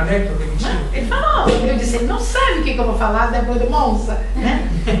 Ele non ha detto che è vicino. Ele falou. Eu disse, ele não sabe o que eu vou falar depois do Monza, né?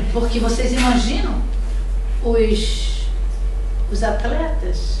 Porque vocês imaginam os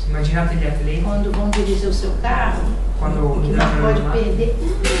atletas, immaginate gli atleti, quando vão dirigir o seu carro, quando que não pode perder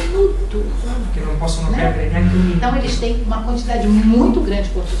um minuto. Che non possono perdere neanche un minuto. Então eles têm uma quantidade muito grande de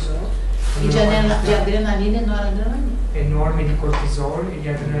cortisol e de adrenalina e noradrenalina. Enorme di cortisol e di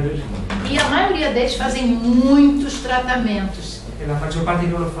adrenalina. E a maioria deles fazem muitos tratamentos. E la maggior parte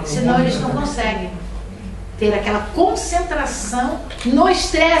di loro fanno senão eles não conseguem ter aquela concentração no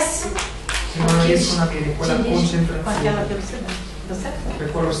estresse. Se non riescono a avere quella concentrazione com aquela velocidade. Tá certo?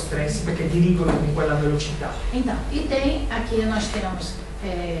 Per quello stress, perché dirigono con quella velocità. Então, e tem, aqui nós temos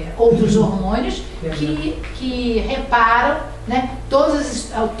outros hormônios que reparam, né, todas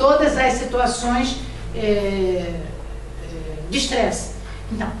as situações de estresse.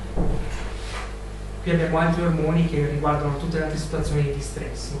 Então, qui abbiamo altri ormoni che riguardano tutte le altre situazioni di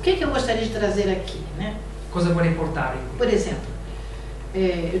stress. O que eu gostaria de trazer aqui, né? Cosa vorrei portare qui? Por exemplo,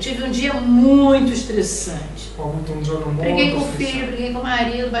 eu tive um dia muito estressante. Ho avuto un giorno molto briguei com o stressante. filho, briguei com o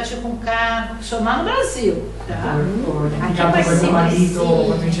marido, bati com o carro. Sou lá no Brasil, tá? Ho Aqui litigato vai con mio ser marito, ho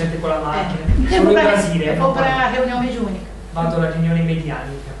assim. fatto incidente con la macchina. Eu Sono vou in para Brasile, a reunião mediúnica. vado alla riunione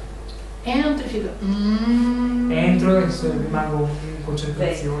medianica. Entro e fico. Entro e rimango in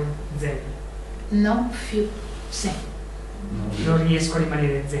concentrazione, zen. Não fico sem. Non riesco a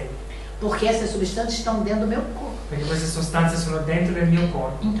rimanere zen, Porque essas substâncias estão dentro do meu corpo. perché queste sostanze sono dentro nel mio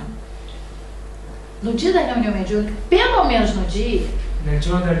corpo. Então, no dia da reunião mediúnica, pelo menos no dia, Nel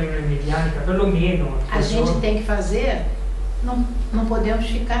giorno della riunione medianica, perlomeno, a gente tem que fazer. Não podemos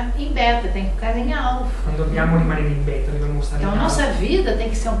ficar em beta, tem que ficar em alfa. non dobbiamo rimanere in beta, dobbiamo stare in Então, a alfa. nossa vida tem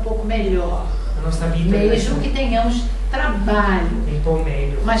que ser um pouco melhor. La nostra vita Mesmo que tenhamos trabalho, è un po'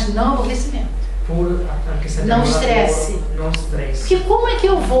 meglio, mas não aborrecimento. pur anche se Não abbiamo stress. lavoro, non stress. Porque como é que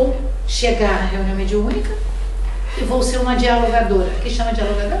eu vou chegar à reunião mediúnica e vou ser uma dialogadora. Que chama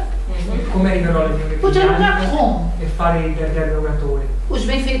dialogadora? Come arriverò alle mie Vou dialogar como? e fare il dialogatore. Os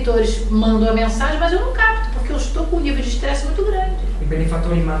benfeitores mandam a mensagem, mas eu não capto, porque eu estou com um nível de estresse muito grande. I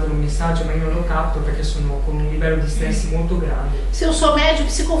benefattori mandano un messaggio, ma io non lo capto perché sono con un livello di stress molto grande. Se eu sou médium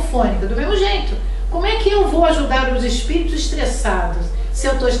psicofônica, do mesmo jeito, como é que eu vou ajudar os espíritos estressados se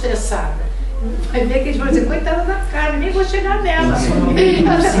eu estou estressada? Vai ver que eles vão dizer, coitada da Carmen, nem vou chegar nela.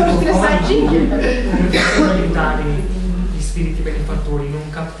 Ela já está estressadinha. Come posso aiutare gli spiriti benefattori? Non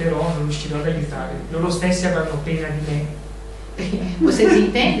capterò, non riuscirò ad aiutare. Loro stessi avranno pena di me. Vocês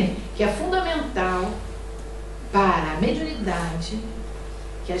entendem que é fundamental para a mediunidade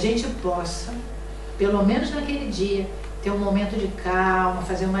que a gente possa, pelo menos naquele dia, ter um momento de calma,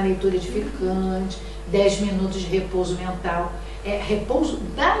 fazer uma leitura edificante, 10 minutos de repouso mental. É repouso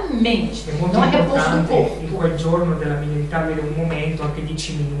da mente, não é repouso do corpo. In quel giorno della medianità avere un momento, anche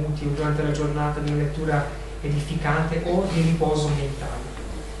 10 minuti, o durante la giornata di una lettura edificante o di riposo mentale.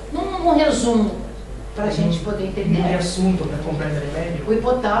 Num resumo, para a gente poder entender. Un riassunto per comprendere meglio. O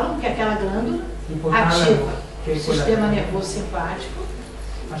hipotálamo, que é aquela glândula, ativa o sistema nervoso simpático,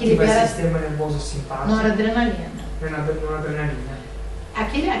 que libera il sistema nervoso simpatico, noradrenalina. Noradrenalina.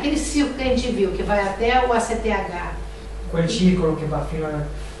 Aquele círculo que a gente viu, que vai até o ACTH, quel circolo che va fino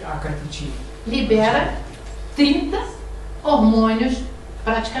a HTC, libera 30 hormônios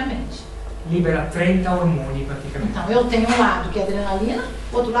praticamente. Libera 30 ormoni praticamente. Então, eu tenho um lado que é adrenalina,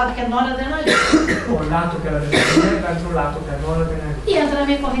 outro lado que é noradrenalina. Un lato che è l'adrenalina e l'altro lato che è noradrenalina. E entra na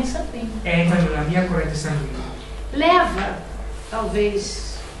minha corrente sanguínea. Entra nella mia corrente sanguigna. Leva,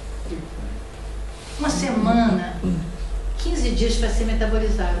 talvez, uma semana, 15 dias para ser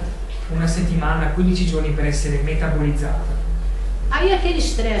metabolizado. Una settimana, 15 giorni per essere metabolizzata. Aí aquele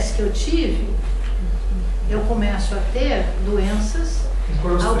estresse que eu tive, eu começo a ter doenças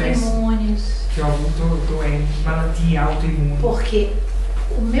autoimunes. Que ho avuto malattie autoimmuni. Porque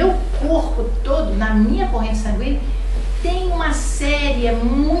o meu corpo todo, na minha corrente sanguínea, tem uma série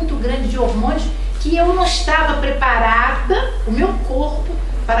muito grande de hormônios que eu não estava preparada, o meu corpo,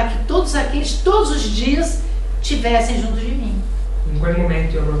 para que todos os dias, tivessem junto de mim. In quel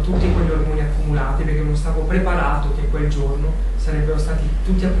momento io avrò tutti quegli ormoni accumulati perché non stavo preparato che quel giorno sarebbero stati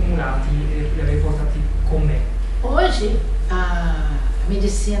tutti accumulati e li avrei portati con me. Hoje, a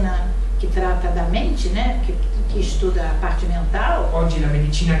medicina que trata da mente, né, que estuda a parte mental, Oggi la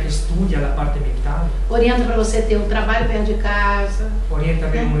medicina che studia la parte mentale orienta para você ter um trabalho perto de casa, orienta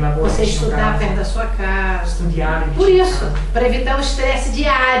avere un lavoro você vicino estudar casa, perto da sua casa. studiare Por vicino isso, casa, para evitar o estresse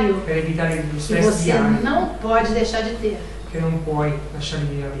diário per evitare il que stress você diario não pode deixar de ter. che non puoi lasciare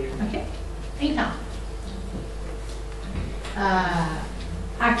di avere. Ok? Então,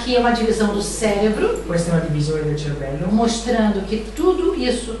 aqui é uma divisão do cérebro, Questa è una divisione del cervello, mostrando que tudo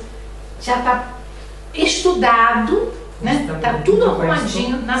isso já está estudado, né? Está tudo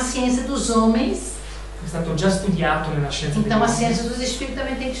arrumadinho na ciência dos homens. è stato già studiato nella scienza degli Então a uomini. ciência dos espíritos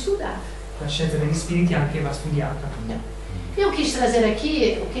também tem que estudar. La scienza degli spiriti anche va studiata. Eu quis trazer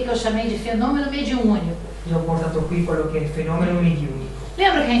aqui o que eu chamei de fenômeno mediúnico. Io ho portato qui quello che è il fenomeno mediunico.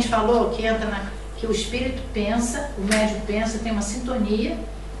 Lembra que a gente falou que que o espírito pensa, o médium pensa, tem uma sintonia,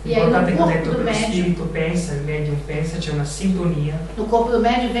 e aí L'importante no è che ho corpo detto do che lo médium, spirito pensa, il medium pensa, c'è una sintonia. no corpo do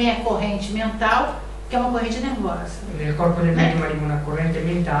médium vem a corrente mental, que é uma corrente nervosa. Nel corpo del medium arriva una corrente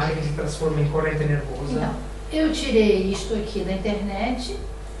mentale che si trasforma in corrente nervosa. Então, eu tirei isto aqui da internet.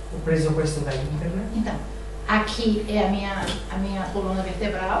 Ho preso questo da internet. Então, aqui é a minha coluna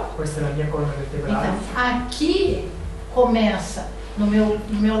vertebral. Questa è la mia colonna vertebrale. Então, aqui começa no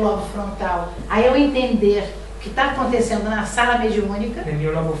meu lobo frontal, aí eu entender o que está acontecendo na sala mediúnica. Nel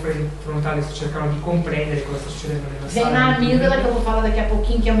mio lobo frontale sto cercando di comprendere cosa sta succedendo nella Vem sala. na amígdala, que eu vou falar daqui a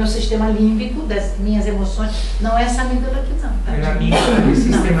pouquinho, que é o meu sistema límbico, das minhas emoções. Não é essa amígdala aqui não, tá? Nell'amigdala, il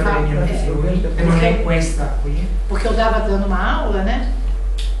sistema delle mie emozioni, e non è questa qui. Porque eu estava dando uma aula, né?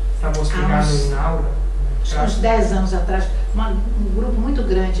 Stavo spiegando in un'aula. Acho que uns 10 anos atrás, um grupo muito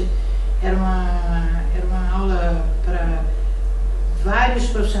grande. Era uma aula para vários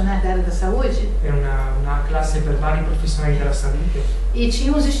profissionais da área da saúde. Era una classe per vari profissionali della salute. E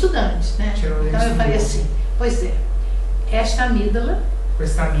tinha os estudantes, né? Então eu falei assim, pois é, esta amígdala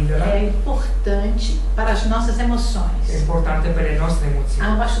Questa amígdala é importante para as nossas emoções. è importante per le nostre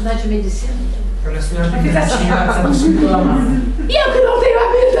emozioni. Uma estudante de medicina. È una studente di medicina ha alzato subito la mano. E eu que não tenho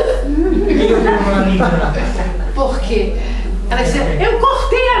amígdala! E io che non ho l'amigdala. Por quê? Ela disse, eu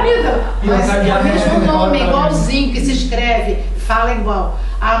cortei a amígdala! Mas é o mesmo nome, igualzinho, que se escreve, fala igual.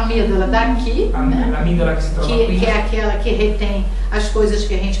 A amígdala daqui, né? L'amigdala che si trova qui. Que é aquela que retém as coisas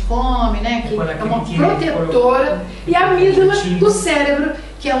que a gente come, né? Que é uma protetora. E a amígdala do cérebro,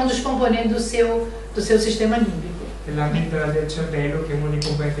 que é um dos componentes do seu sistema límbico. dell'amígdala del cervello, che è uno dei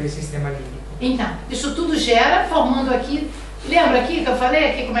componenti del sistema limbico. Então, isso tudo gera, formando aqui. Lembra aqui que eu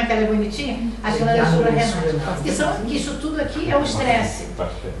falei aqui como é que ela é bonitinha? As glândulas suprarrenais. Que isso tudo aqui é o estresse.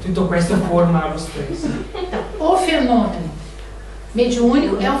 Tutto questo forma lo stress. Então, o fenômeno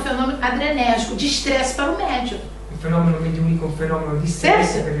mediúnico é um fenômeno adrenérgico, de estresse para o médium. Il fenomeno mediunico è un fenomeno di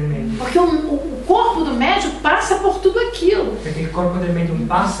stress per il medium. Porque o corpo do médium passa por tudo aquilo. Perché il corpo del medium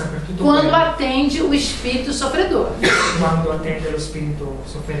passa per tutto Quando quello. atende o espírito sofredor. Quando attende lo spirito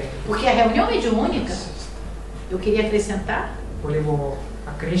sofferente. Porque a reunião mediúnica, eu queria acrescentar, Volevo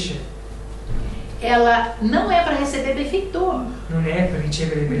accrescere. ela não é para receber benfeitor. Non è per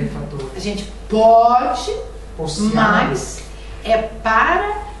ricevere benefattori. A gente pode, Possiamo, mas é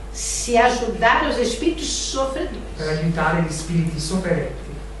para se ajudar os espíritos sofredores. per aiutare gli spiriti sofferenti.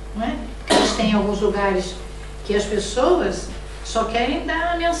 Não é? Porque a gente tem alguns lugares que as pessoas só querem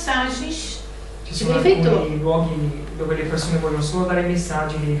dar mensagens Ci de sono benfeitor. alcuni luoghi dove le persone vogliono solo dare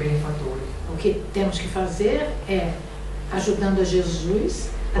messaggi dei benefattori. O que temos que fazer é, ajudando a Jesus,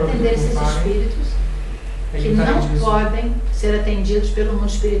 Pode atender esses ocupar, espíritos que Aiutare não Gesù. podem ser atendidos pelo mundo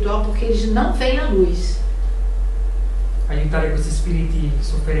espiritual porque eles não veem a luz. Aiutare questi spiriti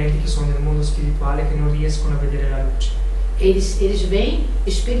sofferenti che sono nel mondo spirituale, che non riescono a vedere la luce. Eles veem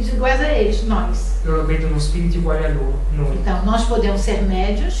espíritos iguais a eles, nós. Loro vedono spiriti uguali a loro, noi. Então, nós podemos ser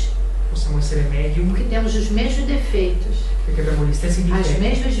médios Possiamo essere medium porque temos os mesmos defeitos, perché abbiamo gli stessi as difetti,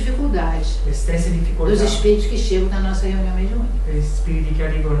 mesmas dificuldades le stesse dos difficoltà espíritos que chegam na nossa reunião mediúnica. degli spiriti che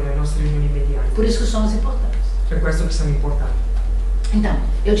arrivano nelle nostre riunioni mediane. Por isso que somos importantes. Per questo che siamo importanti. Então,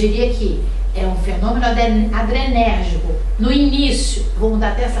 eu diria que é um fenômeno adrenérgico. No início, vou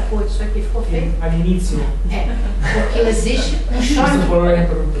mudar até essa cor, isso aqui ficou feio. All'inizio É, porque existe um questo choque, colore è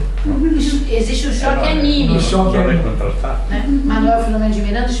brutto. existe um choque Uno anímico. shock Non è è contrastato. Né? Manuel Filomeno de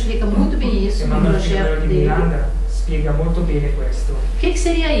Miranda explica muito bem isso no Emanuele projeto di dele. Miranda spiega molto bene questo. O que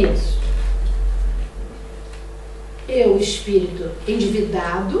seria isso? Eu, espírito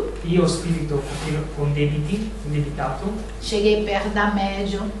endividado, Io spirito con debiti, indebitato, cheguei perto da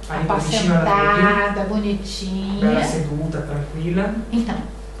médium, Aí vicino alla apacentada, bella bonitinha. seduta, tranquilla, Então,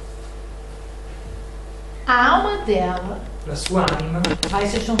 a alma dela la sua anima vai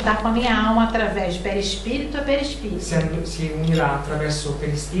se juntar com a minha alma através de perispírito a perispírito. si unirà attraverso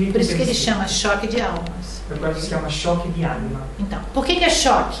perispirito Por e isso que ele perispirito. chama choque de almas. Per quello si chiama shock di anima. Então, por que é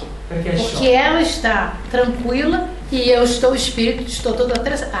choque? Perché è Porque shock? ela está tranquila e eu estou, o espírito, estou todo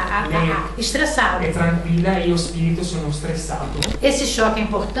estressado. È tranquilla e io spirito sono stressato. Esse choque é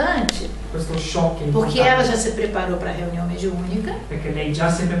importante Questo shock è porque ela já importante se preparou para a reunião mediúnica perché lei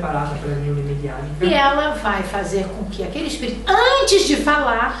già si è preparata per la riunione medianica e ela vai fazer com que aquele espírito, antes de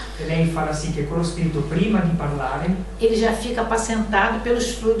falar, e lei farà sì che quello spirito prima di parlare ele já fica apacentado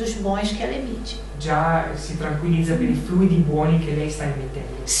pelos fluidos bons que ela emite. già si tranquillizza per i fluidi buoni che lei sta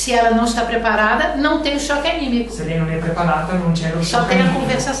emettendo. Se ela não está preparada, não tem o choque anímico, Se lei non è preparata non c'è lo só shock tem a animico,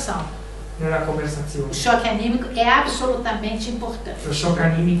 conversação. nella conversazione. O choque anímico é absolutamente importante. Lo shock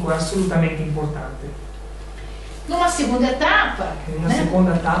animico è assolutamente importante. Numa segunda etapa, In una né,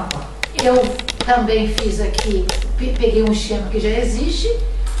 seconda tappa eu também fiz aqui, peguei um esquema que já existe.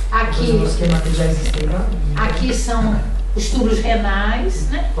 questo è uno Aqui, schema che già esisteva. aqui são os tubos renais,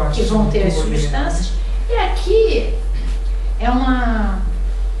 né, Qua que ci vão sono ter as tubo substâncias. E aqui é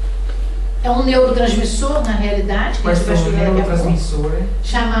um neurotransmissor, na realidade, que a gente Questo vai è un estudar daqui a pouco, neurotrasmissore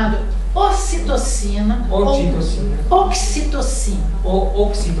chamado ocitocina Ocitocina. ou oxitocina. o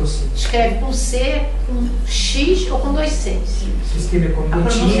oxitocina. Escreve com C, com X ou com 2 Cs. Si scrive con La due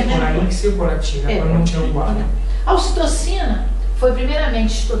pronuncia C, con la è X o con la C, la pronuncia è uguale. A ocitocina foi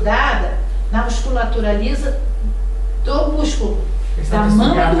primeiramente estudada na musculatura lisa do músculo, È da stata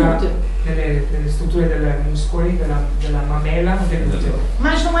mama do studiata útero. nelle strutture dei muscoli della mamela o dell'utero.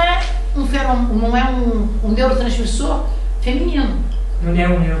 Mas não é um neurotransmissor feminino. Non è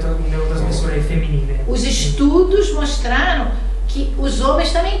un neurotrasmissore femminile. Os estudos mostraram que os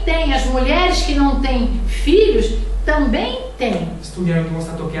homens também têm, as mulheres que não têm filhos também têm. Studi hanno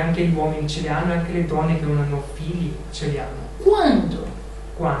dimostrato che anche gli uomini ce li hanno e anche le donne che non hanno figli ce li hanno. Quando?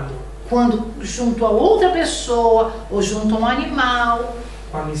 Quando? Quando junto a outra pessoa ou junto a um animal,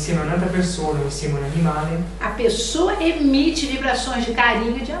 Quando insieme a un'altra persona o insieme a un animale, a pessoa emite vibrações de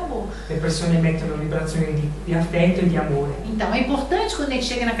carinho e de amor. le persone emettono vibrazioni di affetto e di amore. Então é importante quando a gente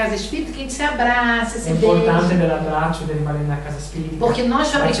chega na casa espírita que a gente se abraça, È se importante beija, dell'abbraccio, dell'arrivare nella casa spiritica, porque nós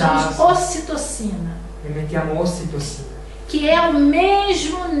fabricamos baciarsi, ocitocina, emettiamo ossitocina, que é o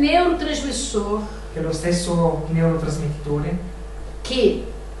mesmo neurotransmissor che è lo stesso neurotrasmettitore que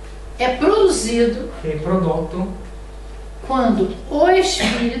é produzido che è prodotto quando o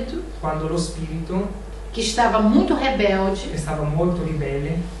espírito quando lo spirito que estava muito rebelde, che stava molto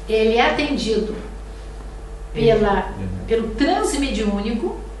ribelle, ele é atendido pelo transe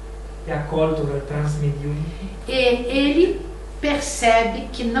mediúnico è accolto dal transmedium e ele percebe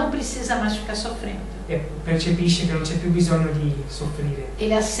que não precisa mais ficar sofrendo. e percepisce che non c'è più bisogno di soffrire.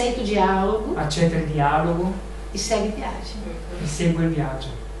 Ele aceita o diálogo Accetta il dialogo e segue viagem. e segue il viaggio.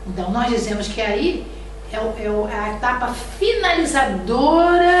 Então nós dizemos que aí é a etapa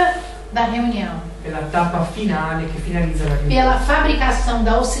finalizadora da reunião. È la tappa finale che finalizza la riunione. Pela fabricação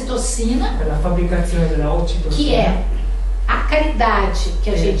da ocitocina, Per la fabbricazione della que occitocina, é a caridade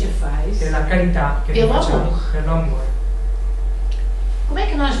que a gente che è faz. la carità che Pelo facciamo amor. per l'amore. Como é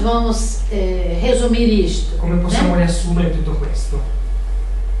que nós vamos resumir isto? Come possiamo riassumere tutto questo?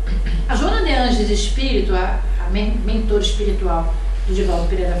 A Joana de Anjos Espírito, a mentora espiritual do Divaldo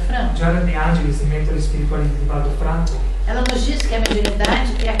Pereira Franco, Giovanna De Angelis, mentore spirituale di Divaldo Franco, ela nos diz que a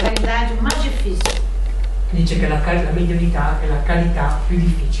mediunidade é a caridade mais difícil, dice che la medianità è la carità più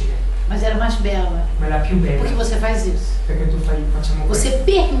difficile, mas era mais bela, ma è la più porque bella, você faz isso. perché facciamo Você questo.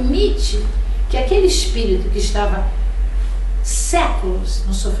 permite que aquele espírito que estava séculos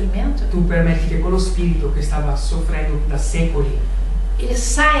no sofrimento, Tu permetti che quello spirito che stava soffrendo da secoli ele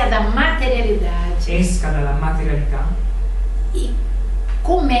saia da materialidade esca dalla materialità e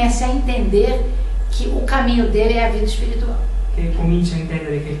comece a entender que o caminho dele é a vida espiritual. che comincia a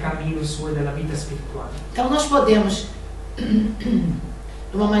intendere che il cammino suo è della vita spirituale. Então nós podemos,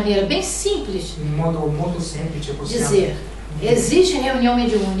 de uma maneira bem simples, In modo molto semplice possiamo dizer: existe reunião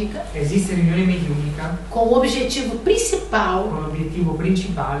mediúnica esiste riunione mediunica com o objetivo principal con l'obiettivo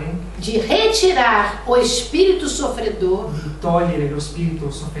principale de retirar o espírito sofredor di togliere lo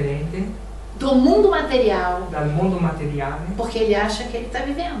spirito sofferente do mundo material, dal mondo materiale porque ele acha que ele está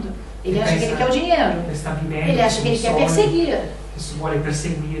vivendo. Ele che acha que ele quer o dinheiro. che sta vivendo, Ele acha que ele quer perseguir, che si vuole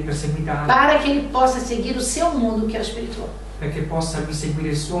perseguitare para que ele possa seguir o seu mundo, que é o espiritual. perché possa lui seguire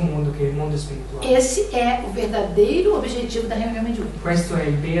il suo mondo che è il mondo spirituale. Esse é o verdadeiro objetivo da reunião mediúnica. Questo è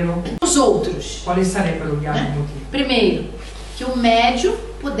il vero. Os outros, Quali sarebbero gli altri né? motivi? Primeiro, que o médium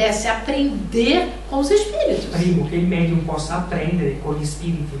pudesse aprender com os espíritos. Primo, che il medium possa apprendere con gli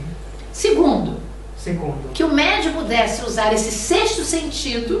spiriti. Segundo, Secondo, que o médium pudesse usar esse sexto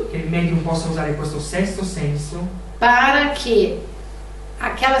sentido che il medium possa usare questo sesto senso para que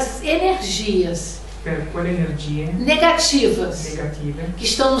aquelas energias per quelle energie negativas negative que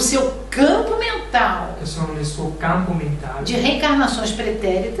estão no seu campo mental che sono nel suo campo mentale de reencarnações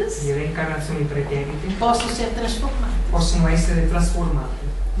pretéritas di reincarnazioni preterite possam ser transformadas. possono essere trasformate.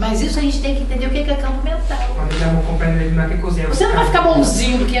 Mas isso a gente tem que entender o que é campo mental. Ma dobbiamo comprendere prima che cos'è Você não vai ficar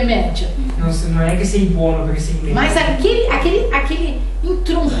bonzinho porque é médium, non è che sei buono perché sei medium, mas aquele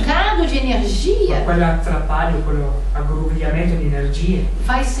entroncado de ma energia quell'attrappaglio, quello aggrovigliamento di energie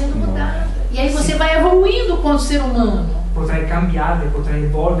vai sendo mudado. E aí você vai evoluindo como ser humano. potrei cambiarle, potrei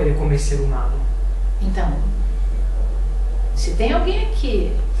evolvere come essere umano. Então, se tem alguém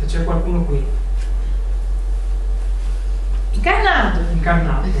aqui Se c'è qualcuno qui encarnado,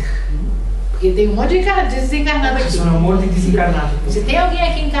 incarnato, porque tem um monte de desencarnado ci aqui. sono molti disincarnati qui. Se tem alguém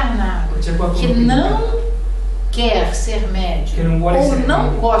aqui encarnado C'è qualcuno que qui não quer ser médium Que não vuole ou ser não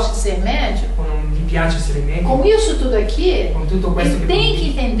médium. gosta de ser médium, o non gli piace essere medium, com isso tudo aqui, con tutto questo ele che tem que tu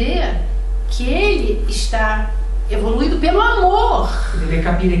dici, entender que ele está evoluindo pelo amor. deve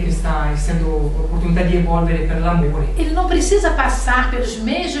capire che sta essendo opportunità di evolvere per l'amore. Ele não precisa passar pelos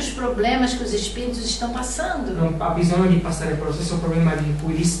mesmos problemas que os espíritos estão passando. Non ha bisogno di passare per lo stesso problema di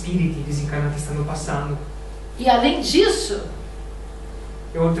cui gli spiriti disincarnati stanno passando. E além disso,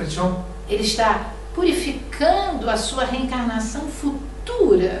 E oltre ciò ele está purificando a sua reencarnação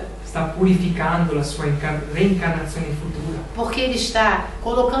futura, sta purificando la sua reincarnazione futura, porque ele está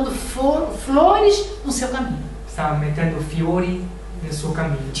colocando flores no seu caminho. sta mettendo fiori nel suo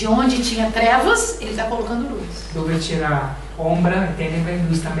cammino. De onde tinha trevas, ele está colocando luz. Dove c'era ombra e tenebre,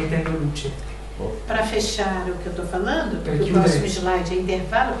 lui sta mettendo luce. Para fechar o que eu estou falando, Per porque o chiudere. próximo slide é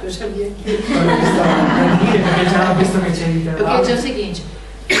intervalo, porque eu já li aqui. Quello che stavo per dire, perché già ho visto che c'è Eu queria l'intervallo. dizer o seguinte: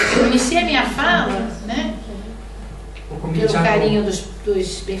 eu iniciei a minha fala, né, Ho pelo cominciato carinho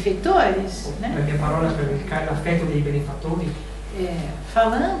dos benfeitores, la né, mia parola per l'affetto dei benefattori,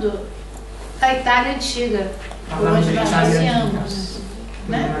 falando da Itália antiga, por parlando onde nós dell'Italia antica, passeamos,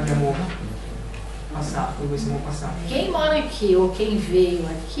 dove né? abbiamo passato, dove siamo passati. Quem mora aqui ou quem veio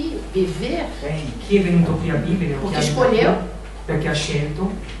aqui viver, Chi è venuto qui a vivere o chi porque ha escolheu, perché ha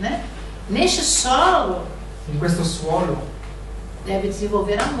scelto, né, neste solo in questo suolo deve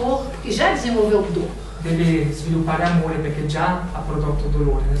desenvolver amor, porque já desenvolveu dor. deve sviluppare amore perché già ha prodotto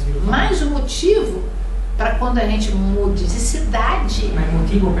dolore, ne ha sviluppato. Mas o motivo para quando a gente mude de cidade Ma il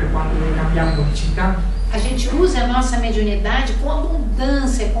motivo per quando noi cambiamo di città a gente use a nossa mediunidade com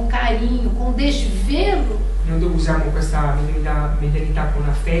abundância, com carinho, com desvelo. Noi usiamo questa medianità con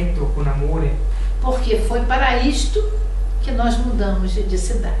affetto, con amore, Porque foi para isto que nós mudamos de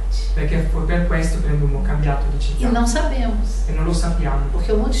cidade. perché foi per questo che abbiamo cambiato di E città. não sabemos. E non lo sappiamo,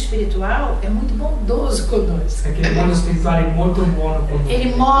 Porque o mundo espiritual é muito bondoso conosco. perché il mondo spirituale è molto buono con noi.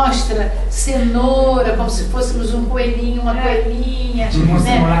 Ele mostra cenoura como se fôssemos um coelhinho, uma coelhinha. Ci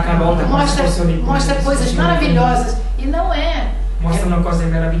mostrano la carota come se fossero dei Mostra coelhi, coisas sono maravilhosas. E não é. Mostrano cose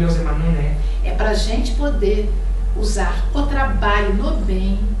meravigliose, ma non è. É para a gente poder usar o trabalho no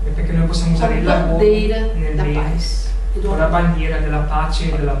bem È perché noi possiamo usare il como lavoro bandeira nel da bene, paz e do con la amor. bandiera della pace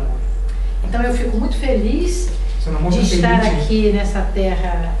e dell'amore. Então eu fico muito feliz Sono de molto estar felice aqui nessa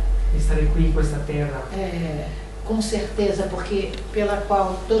terra, di stare qui in questa terra, com certeza, porque pela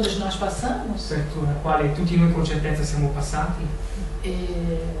qual todos nós passamos, per la quale tutti noi con certezza siamo passati,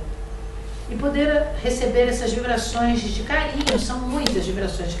 e poder receber essas vibrações de carinho. São muitas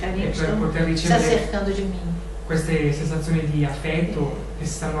vibrações de carinho que per estão poter se ricevere acercando de mim. queste sensazioni di affetto che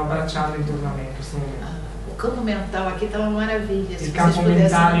si stanno abbracciando intorno a me in questo momento. O campo mental aqui está uma maravilha. Se Il vocês campo pudessem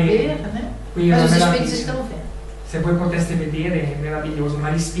mentale ver, né? qui è Mas una os espíritos meraviglia. estão vendo. Se voi poteste vedere è meraviglioso, ma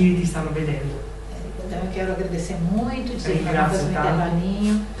gli spiriti stanno vedendo. Então eu quero agradecer muito, dizer que nós vamos fazer um Ringrazio tanto.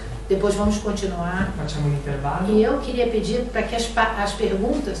 intervalinho. Depois vamos continuar. Facciamo un intervallo. E eu queria pedir para que as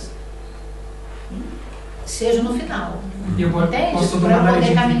perguntas sejam no final. Io Entende? posso Para eu domandare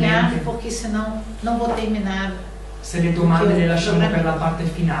poder caminhar, gentilmente. porque senão não vou terminar. Se le domande Perché le io lasciamo dovrei- per la parte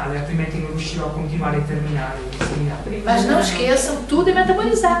finale, altrimenti non riuscirò a continuare a terminare il seminario. Mas não esqueçam, tudo é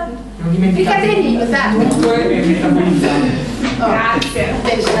metabolizado. Non dimenticate Brincadeirinha, tá? tutto è metabolizzato. Ó, Grazie.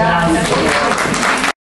 beijão.